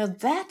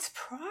 that's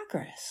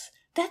progress.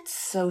 That's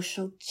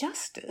social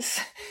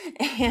justice.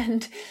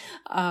 And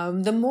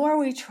the more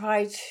we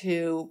try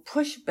to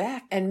push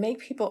back and make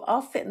people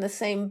all fit in the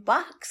same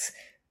box,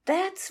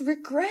 that's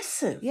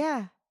regressive.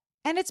 Yeah.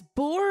 And it's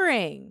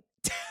boring.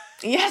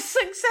 Yes,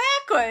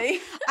 exactly.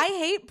 I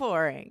hate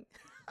boring.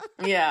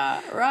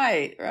 Yeah,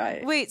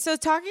 right. Wait, so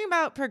talking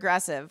about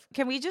progressive,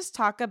 can we just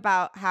talk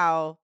about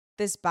how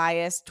this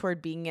bias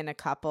toward being in a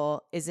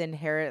couple is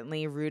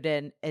inherently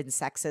rooted in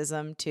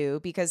sexism too?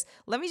 Because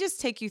let me just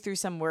take you through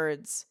some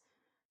words.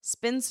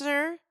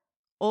 Spinster,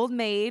 old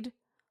maid,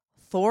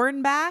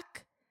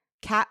 thornback,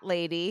 cat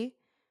lady,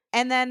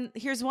 and then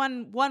here's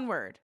one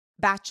word,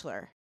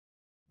 bachelor.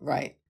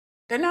 Right.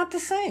 They're not the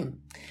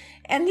same.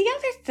 And the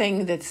other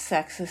thing that's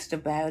sexist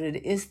about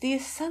it is the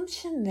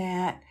assumption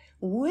that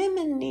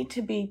women need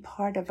to be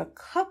part of a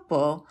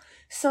couple,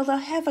 so they'll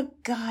have a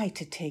guy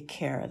to take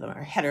care of them,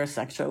 or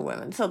heterosexual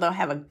women, so they'll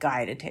have a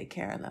guy to take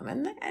care of them.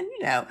 And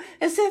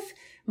as if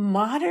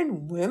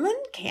modern women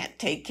can't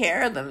take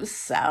care of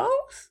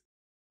themselves.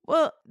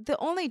 Well, the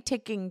only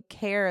taking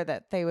care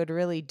that they would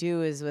really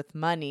do is with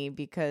money,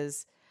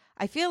 because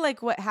I feel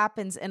like what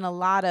happens in a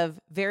lot of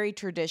very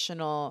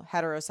traditional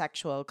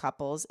heterosexual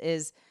couples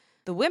is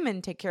the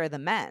women take care of the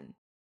men.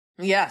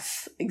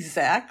 Yes,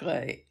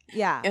 exactly.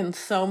 Yeah. In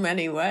so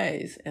many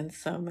ways. And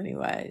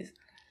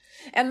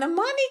the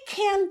money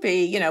can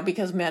be,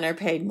 because men are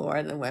paid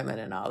more than women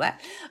and all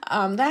that,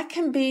 that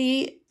can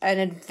be an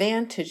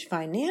advantage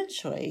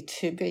financially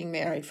to being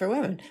married for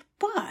women.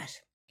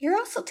 But you're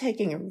also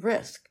taking a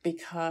risk,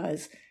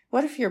 because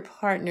what if your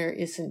partner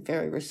isn't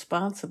very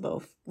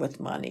responsible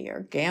with money, or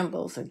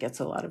gambles, or gets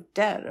a lot of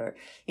debt, or,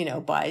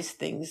 buys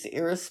things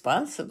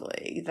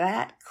irresponsibly?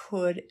 That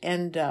could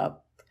end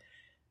up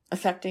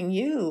affecting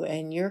you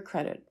and your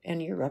credit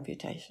and your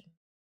reputation.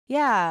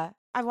 Yeah.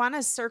 I want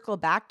to circle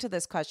back to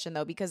this question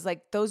though, because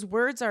those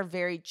words are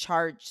very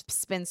charged: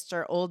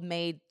 spinster, old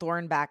maid,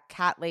 thornback,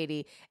 cat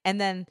lady, and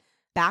then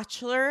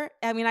bachelor.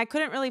 I mean, I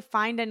couldn't really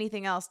find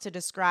anything else to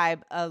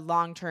describe a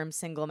long-term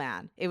single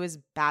man. It was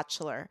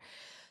bachelor.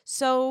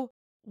 So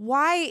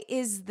why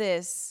is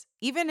this,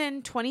 even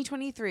in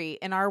 2023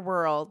 in our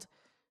world,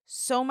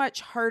 so much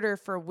harder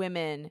for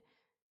women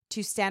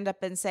to stand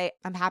up and say,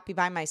 I'm happy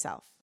by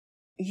myself?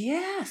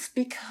 Yes,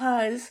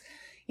 because,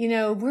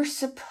 we're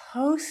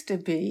supposed to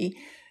be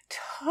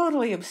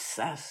totally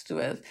obsessed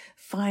with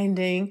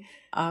finding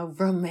a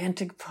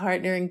romantic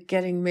partner and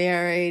getting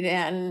married.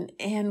 And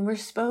we're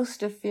supposed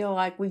to feel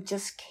like we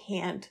just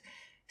can't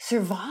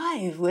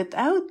survive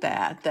without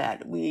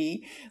that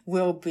we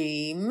will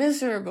be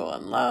miserable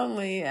and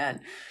lonely. And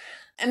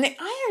the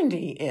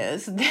irony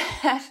is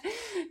that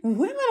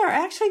women are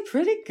actually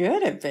pretty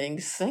good at being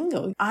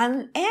single.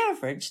 On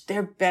average,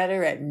 they're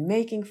better at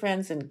making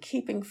friends and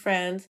keeping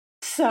friends.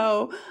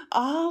 So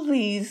all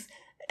these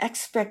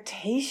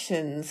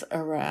expectations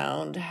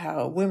around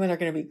how women are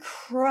going to be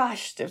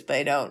crushed if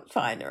they don't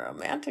find a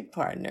romantic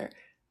partner.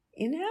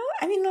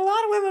 I mean, a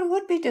lot of women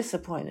would be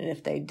disappointed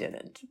if they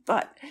didn't,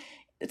 but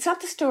it's not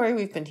the story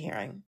we've been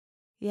hearing.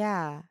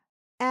 Yeah.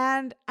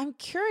 And I'm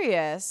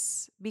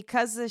curious,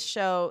 because this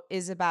show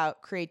is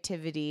about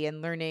creativity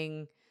and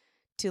learning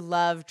to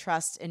love,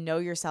 trust, and know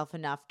yourself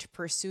enough to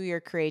pursue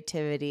your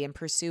creativity and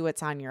pursue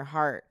what's on your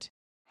heart.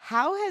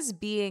 How has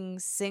being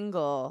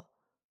single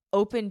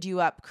opened you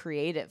up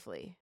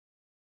creatively?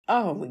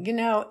 Oh,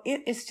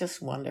 it is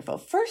just wonderful.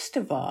 First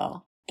of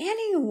all,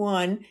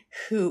 anyone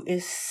who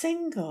is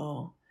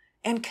single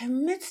and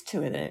commits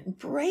to it and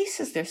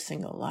embraces their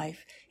single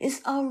life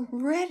is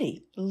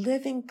already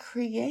living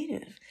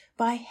creative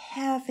by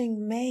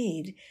having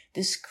made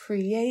this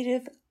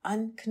creative,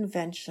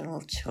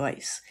 unconventional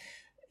choice.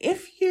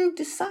 If you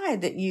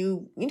decide that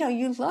you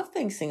love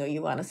being single,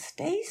 you want to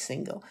stay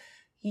single,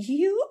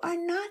 you are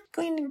not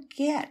going to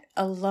get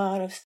a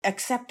lot of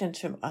acceptance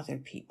from other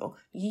people.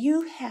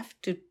 You have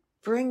to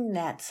bring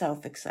that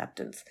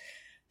self-acceptance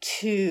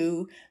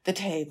to the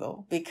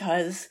table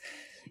because,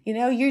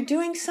 you're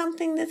doing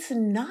something that's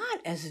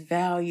not as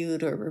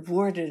valued or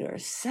rewarded or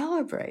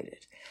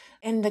celebrated.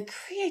 And the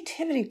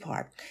creativity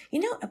part,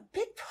 a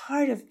big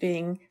part of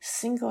being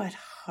single at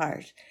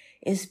heart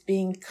is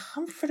being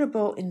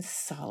comfortable in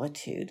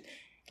solitude,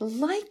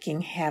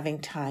 liking having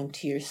time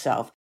to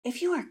yourself.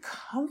 If you are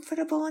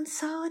comfortable in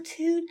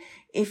solitude,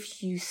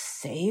 if you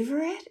savor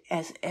it,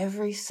 as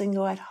every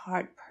single at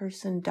heart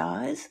person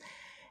does,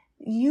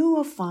 you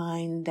will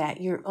find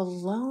that your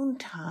alone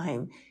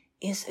time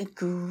is a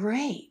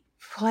great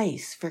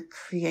place for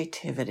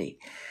creativity.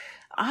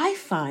 I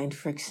find,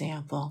 for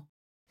example,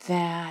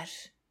 that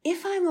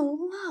if I'm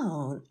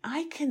alone,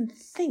 I can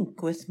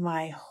think with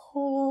my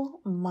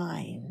whole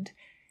mind.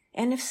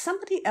 And if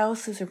somebody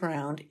else is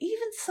around,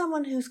 even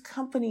someone whose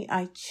company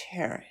I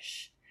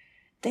cherish,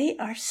 they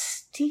are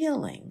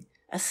stealing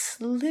a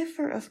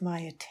sliver of my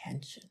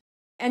attention.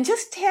 And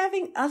just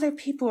having other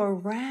people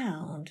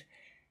around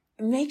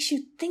makes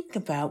you think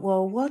about,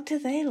 well, what do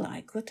they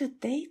like? What do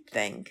they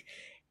think?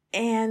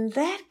 And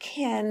that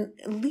can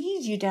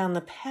lead you down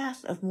the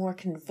path of more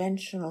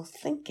conventional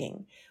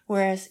thinking.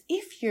 Whereas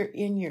if you're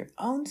in your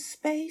own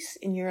space,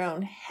 in your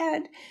own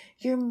head,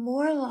 you're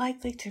more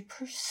likely to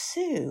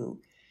pursue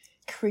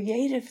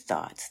creative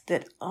thoughts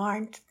that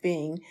aren't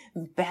being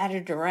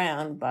battered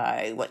around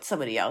by what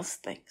somebody else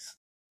thinks.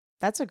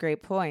 That's a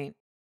great point.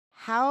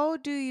 How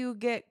do you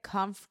get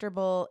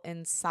comfortable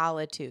in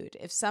solitude?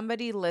 If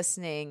somebody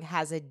listening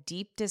has a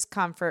deep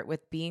discomfort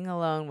with being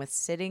alone, with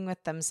sitting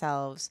with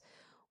themselves,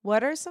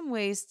 what are some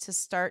ways to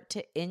start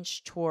to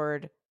inch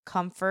toward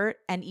comfort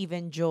and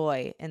even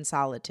joy in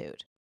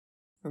solitude?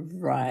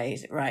 Right.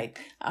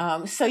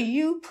 So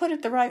you put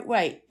it the right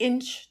way,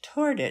 inch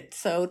toward it.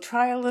 So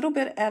try a little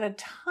bit at a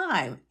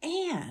time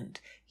and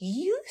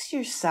use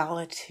your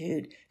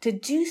solitude to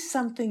do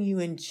something you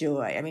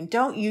enjoy. I mean,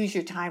 don't use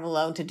your time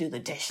alone to do the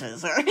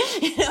dishes or,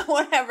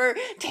 whatever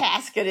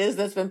task it is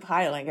that's been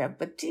piling up,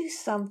 but do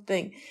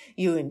something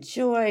you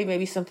enjoy,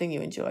 maybe something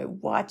you enjoy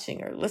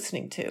watching or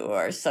listening to,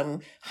 or some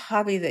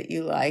hobby that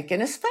you like.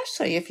 And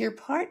especially if you're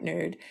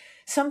partnered,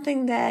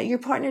 something that your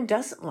partner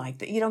doesn't like,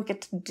 that you don't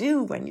get to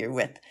do when you're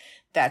with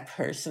that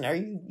person, or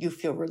you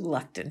feel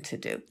reluctant to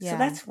do. Yeah. So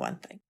that's one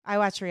thing. I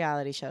watch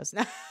reality shows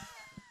now.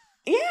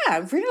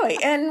 Yeah, really.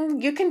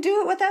 And you can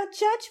do it without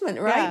judgment,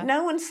 right? Yeah.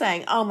 No one's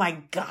saying, oh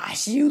my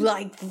gosh, you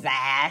like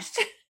that.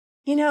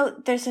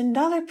 There's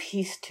another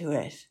piece to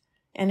it,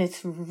 and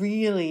it's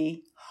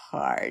really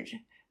hard,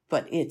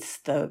 but it's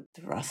the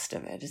thrust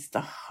of it. It's the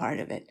heart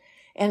of it.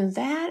 And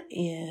that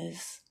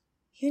is,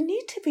 you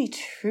need to be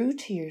true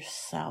to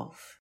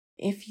yourself.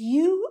 If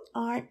you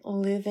aren't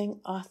living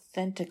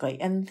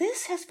authentically, and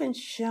this has been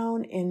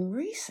shown in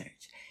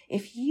research,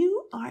 if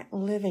you aren't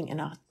living an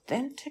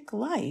authentic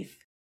life,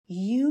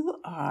 you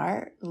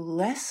are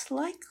less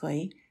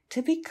likely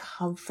to be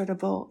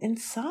comfortable in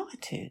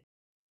solitude.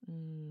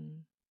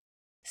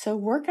 So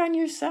work on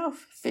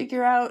yourself.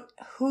 Figure out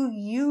who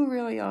you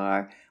really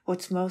are,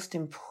 what's most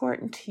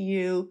important to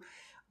you,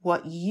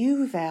 what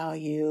you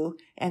value,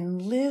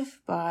 and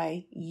live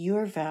by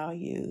your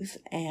values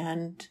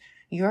and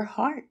your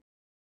heart.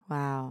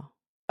 Wow.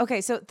 Okay,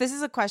 so this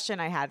is a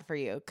question I had for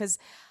you, because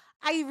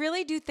I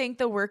really do think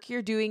the work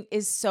you're doing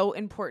is so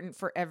important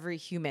for every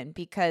human,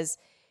 because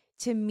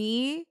to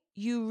me,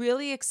 you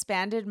really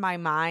expanded my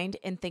mind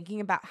in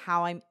thinking about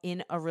how I'm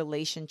in a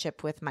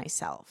relationship with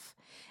myself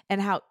and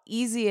how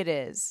easy it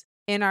is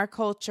in our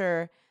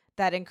culture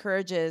that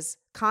encourages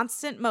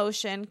constant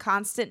motion,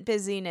 constant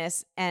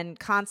busyness, and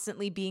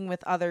constantly being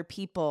with other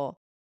people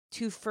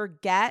to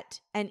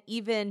forget and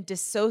even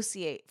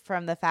dissociate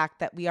from the fact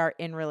that we are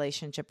in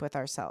relationship with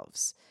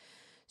ourselves.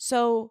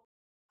 So,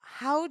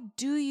 how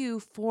do you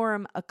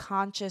form a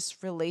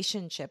conscious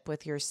relationship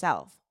with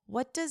yourself?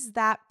 What does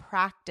that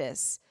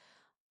practice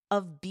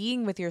of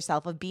being with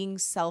yourself, of being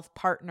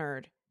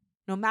self-partnered,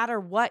 no matter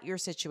what your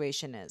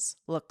situation is,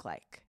 look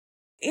like?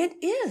 It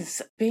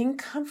is. Being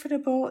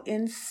comfortable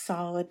in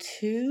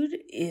solitude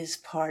is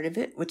part of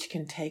it, which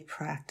can take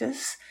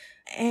practice.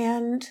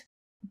 And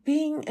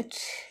being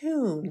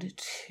attuned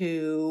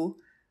to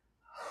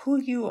who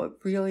you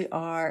really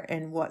are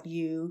and what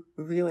you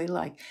really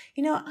like.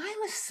 I'm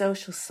a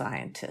social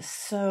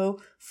scientist, so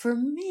for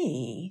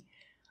me,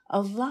 a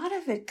lot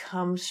of it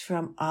comes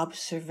from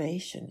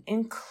observation,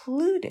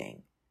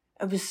 including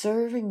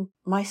observing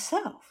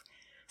myself.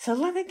 So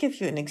let me give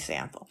you an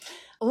example.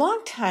 A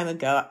long time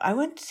ago, I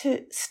went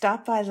to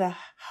stop by the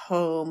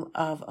home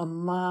of a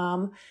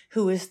mom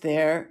who was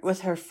there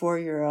with her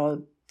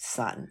 4-year-old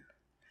son.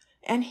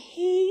 And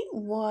he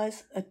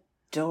was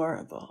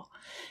adorable.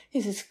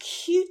 He's this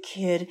cute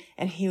kid,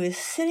 and he was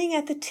sitting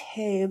at the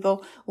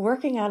table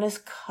working on his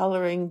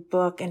coloring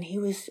book, and he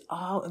was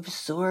all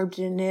absorbed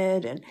in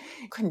it and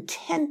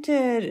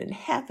contented and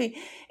happy.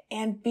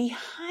 And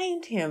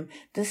behind him,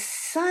 the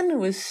sun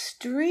was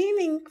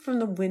streaming from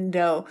the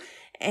window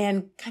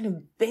and kind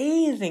of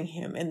bathing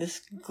him in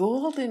this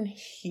golden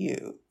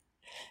hue.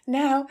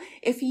 Now,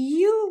 if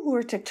you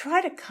were to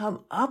try to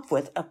come up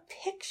with a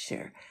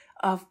picture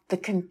of the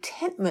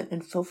contentment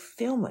and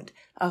fulfillment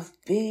of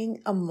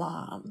being a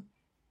mom,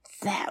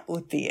 that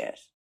would be it.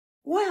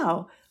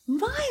 Well,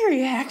 my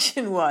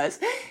reaction was,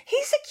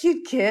 he's a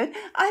cute kid.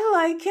 I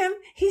like him.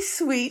 He's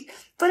sweet.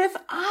 But if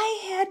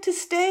I had to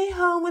stay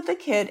home with the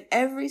kid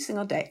every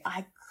single day,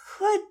 I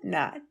could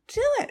not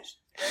do it.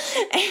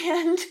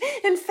 And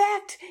in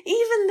fact,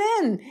 even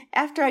then,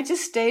 after I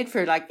just stayed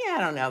for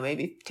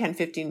maybe 10,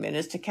 15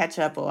 minutes to catch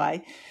up,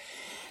 I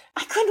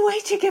couldn't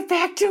wait to get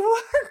back to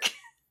work.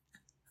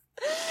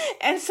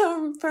 And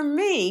so for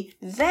me,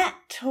 that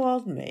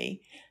told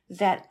me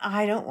that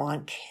I don't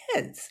want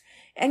kids.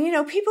 And,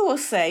 people will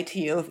say to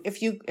you,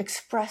 if you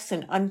express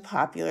an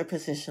unpopular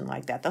position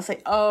like that, they'll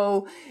say,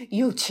 oh,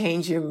 you'll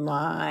change your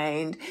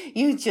mind.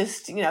 You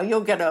just,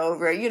 you'll get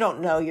over it. You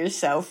don't know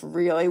yourself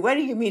really. When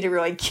do you meet a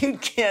really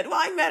cute kid? Well,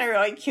 I met a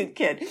really cute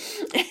kid.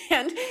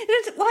 And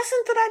it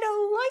wasn't that I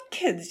don't like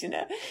kids,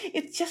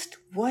 It just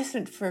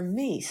wasn't for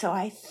me. So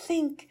I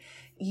think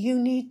you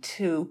need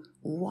to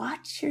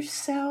watch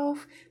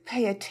yourself,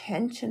 pay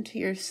attention to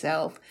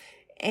yourself,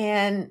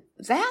 and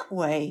that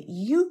way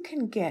you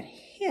can get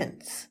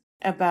hints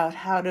about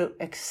how to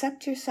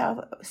accept yourself,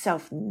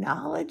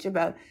 self-knowledge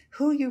about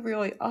who you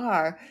really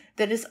are,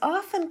 that is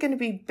often going to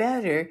be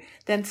better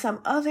than some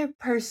other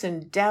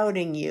person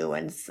doubting you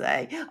and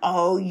say,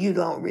 oh, you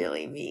don't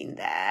really mean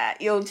that.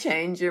 You'll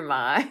change your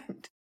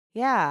mind.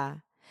 Yeah.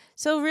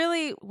 So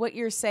really what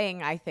you're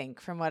saying, I think,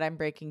 from what I'm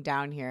breaking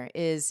down here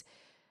is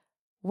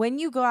when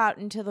you go out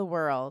into the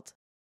world,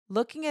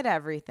 looking at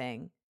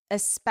everything,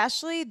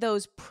 especially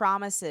those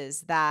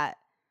promises that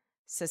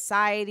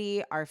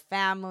society, our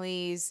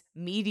families,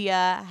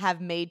 media have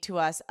made to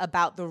us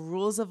about the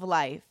rules of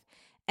life,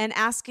 and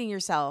asking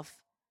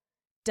yourself,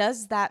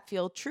 does that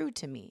feel true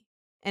to me?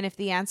 And if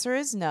the answer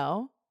is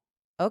no,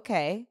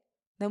 okay,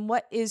 then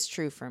what is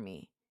true for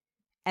me?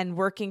 And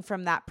working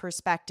from that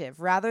perspective,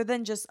 rather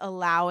than just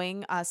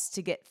allowing us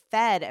to get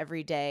fed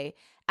every day,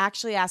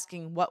 actually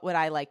asking, what would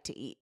I like to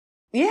eat?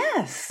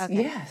 Yes,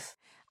 Okay. yes.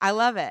 I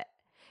love it.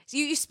 So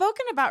you've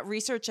spoken about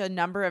research a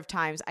number of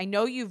times. I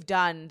know you've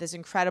done this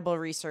incredible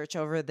research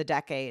over the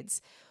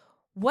decades.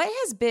 What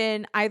has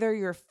been either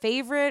your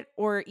favorite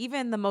or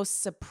even the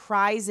most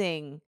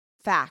surprising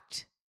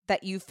fact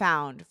that you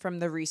found from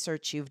the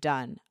research you've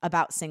done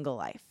about single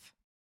life?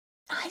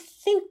 I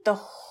think the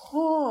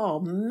whole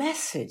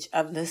message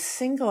of the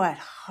single at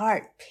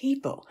heart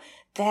people,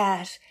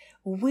 that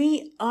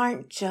we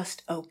aren't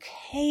just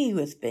okay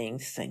with being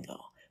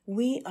single.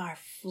 We are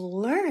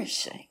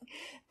flourishing,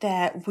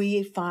 that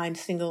we find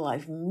single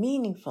life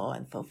meaningful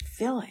and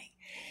fulfilling.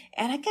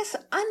 And I guess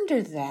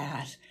under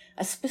that,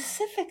 a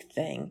specific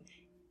thing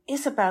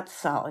is about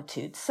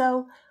solitude.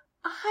 So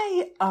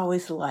I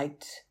always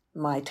liked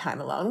my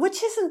time alone,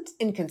 which isn't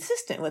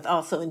inconsistent with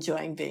also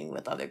enjoying being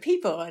with other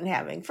people and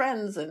having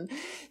friends and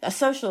a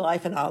social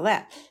life and all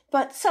that.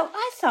 But so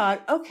I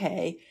thought,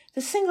 okay,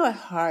 the single at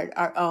heart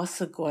are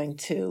also going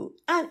to,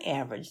 on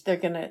average, they're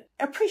going to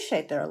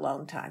appreciate their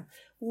alone time.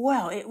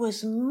 Well, it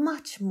was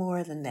much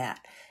more than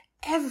that.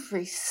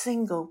 Every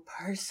single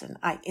person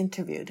I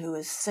interviewed who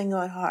was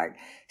single at heart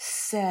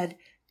said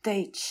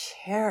they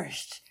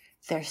cherished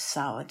their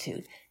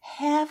solitude.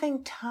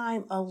 Having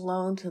time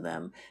alone to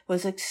them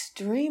was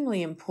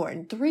extremely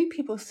important. 3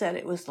 people said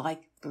it was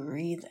like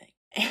breathing.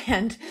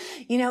 And,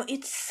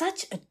 it's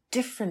such a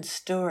different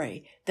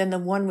story than the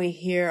one we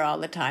hear all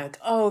the time. Like,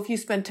 oh, if you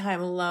spend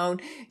time alone,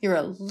 you're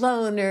a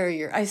loner,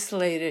 you're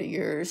isolated,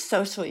 you're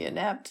socially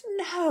inept.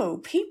 No,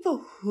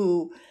 people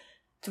who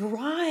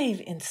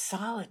thrive in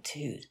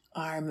solitude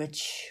are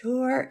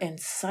mature and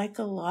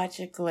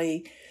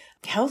psychologically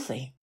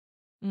healthy.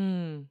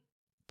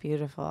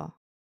 Beautiful.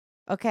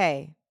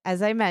 Okay.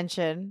 As I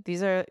mentioned,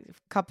 these are a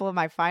couple of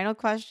my final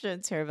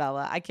questions here,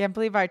 Bella. I can't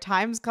believe our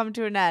time's come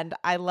to an end.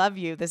 I love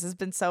you. This has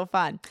been so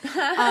fun.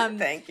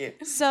 Thank you.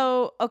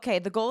 So, okay,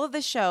 the goal of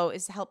the show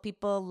is to help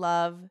people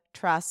love,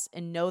 trust,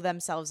 and know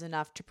themselves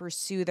enough to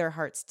pursue their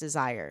heart's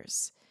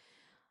desires.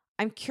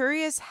 I'm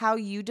curious how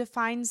you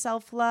define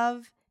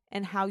self-love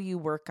and how you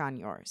work on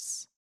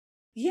yours.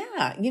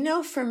 Yeah,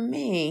 for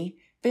me,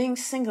 being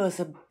single is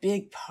a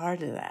big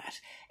part of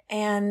that.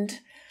 And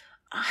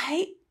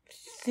I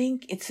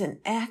think it's an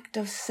act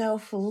of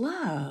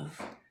self-love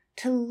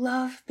to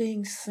love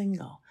being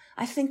single.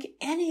 I think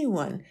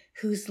anyone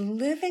who's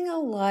living a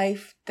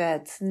life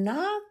that's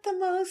not the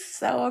most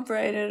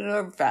celebrated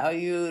or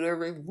valued or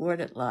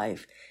rewarded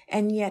life,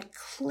 and yet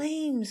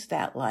claims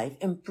that life,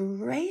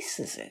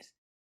 embraces it,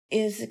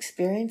 is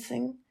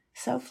experiencing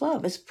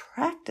self-love, is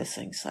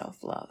practicing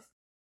self-love.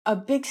 A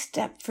big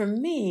step for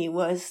me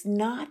was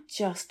not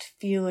just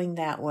feeling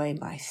that way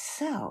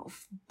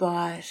myself,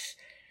 but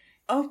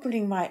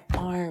opening my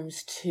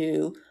arms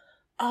to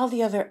all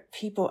the other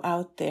people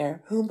out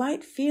there who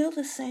might feel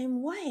the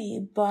same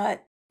way,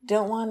 but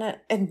don't want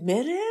to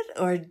admit it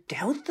or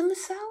doubt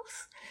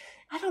themselves.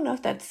 I don't know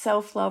if that's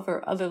self-love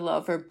or other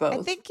love or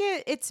both. I think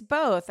it's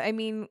both. I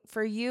mean,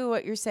 for you,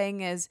 what you're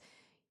saying is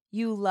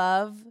you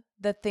love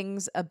the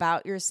things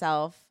about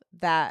yourself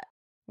that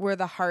were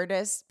the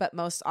hardest but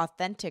most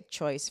authentic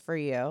choice for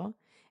you.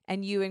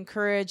 And you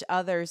encourage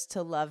others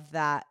to love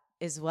that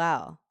as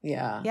well.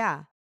 Yeah.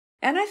 Yeah.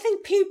 And I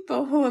think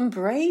people who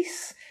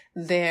embrace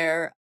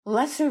their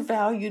lesser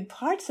valued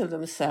parts of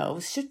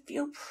themselves should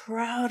feel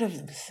proud of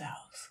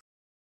themselves.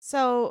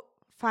 So,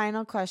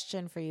 final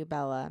question for you,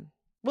 Bella.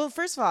 Well,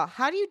 first of all,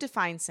 how do you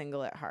define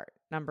single at heart?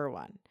 Number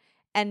one.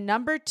 And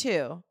number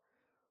two,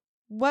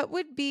 what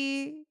would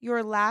be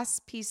your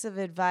last piece of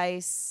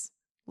advice,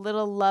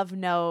 little love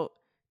note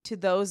to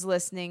those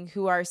listening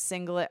who are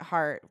single at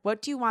heart?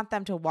 What do you want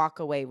them to walk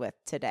away with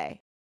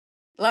today?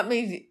 Let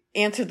me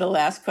answer the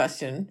last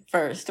question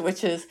first,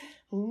 which is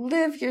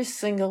live your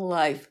single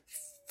life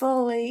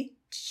fully,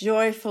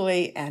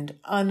 joyfully, and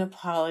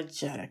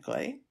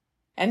unapologetically.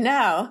 And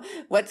now,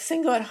 what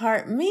single at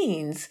heart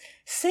means.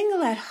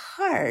 Single at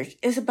heart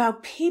is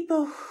about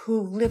people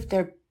who live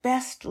their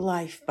best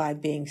life by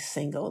being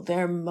single,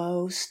 their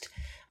most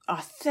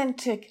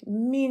authentic,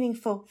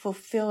 meaningful,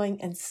 fulfilling,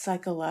 and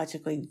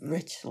psychologically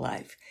rich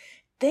life.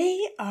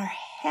 They are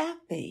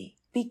happy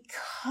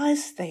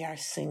because they are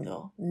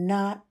single,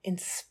 not in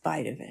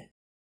spite of it.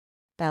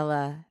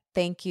 Bella,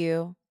 thank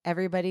you.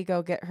 Everybody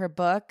go get her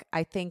book.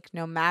 I think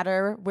no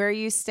matter where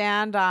you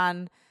stand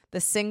on the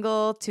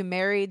single to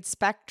married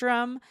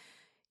spectrum,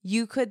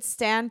 you could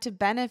stand to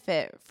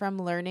benefit from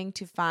learning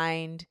to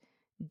find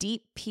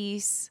deep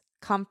peace,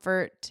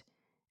 comfort,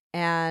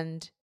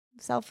 and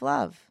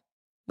self-love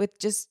with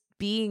just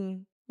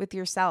being with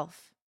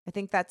yourself. I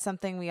think that's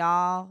something we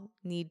all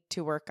need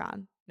to work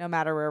on, no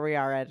matter where we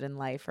are at in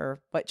life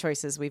or what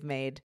choices we've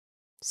made.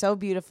 So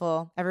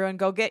beautiful. Everyone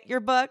go get your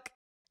book,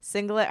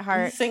 Single at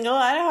Heart. Single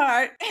at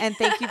Heart. And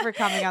thank you for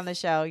coming on the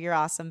show. You're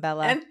awesome,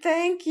 Bella. And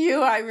thank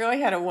you. I really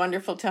had a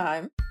wonderful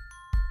time.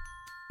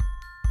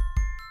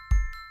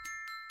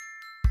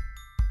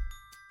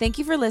 Thank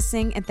you for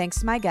listening, and thanks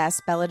to my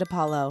guest, Bella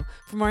DePaulo.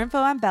 For more info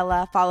on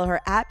Bella, follow her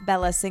at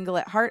Bella Single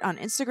at Heart on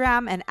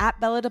Instagram and at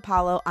Bella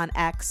DePaulo on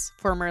X,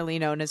 formerly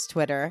known as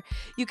Twitter.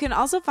 You can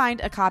also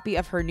find a copy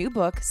of her new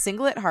book,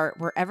 Single at Heart,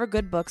 wherever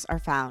good books are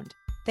found.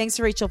 Thanks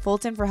to Rachel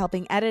Fulton for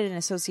helping edit and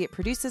associate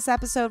produce this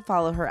episode.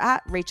 Follow her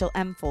at Rachel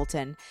M.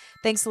 Fulton.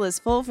 Thanks to Liz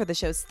Full for the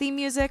show's theme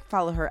music.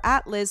 Follow her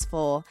at Liz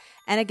Full.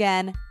 And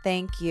again,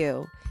 thank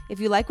you. If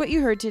you like what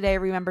you heard today,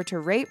 remember to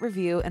rate,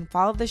 review, and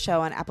follow the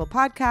show on Apple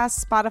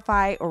Podcasts,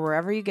 Spotify, or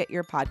wherever you get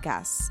your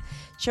podcasts.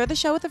 Share the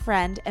show with a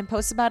friend and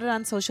post about it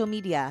on social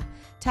media.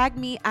 Tag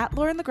me at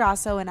Lauren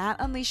LaGrasso and at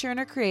Unleash Your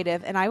Inner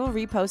Creative, and I will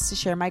repost to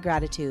share my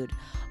gratitude.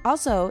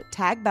 Also,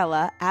 tag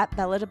Bella at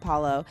Bella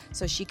DePaulo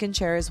so she can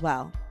share as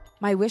well.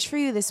 My wish for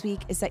you this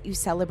week is that you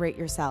celebrate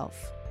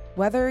yourself.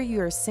 Whether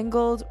you're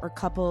singled or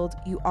coupled,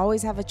 you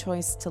always have a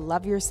choice to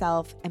love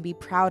yourself and be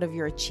proud of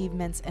your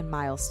achievements and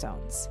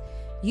milestones.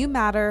 You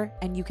matter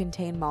and you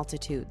contain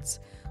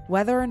multitudes.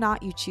 Whether or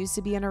not you choose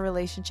to be in a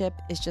relationship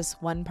is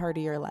just one part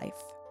of your life.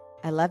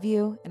 I love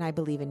you and I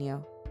believe in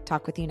you.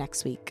 Talk with you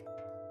next week.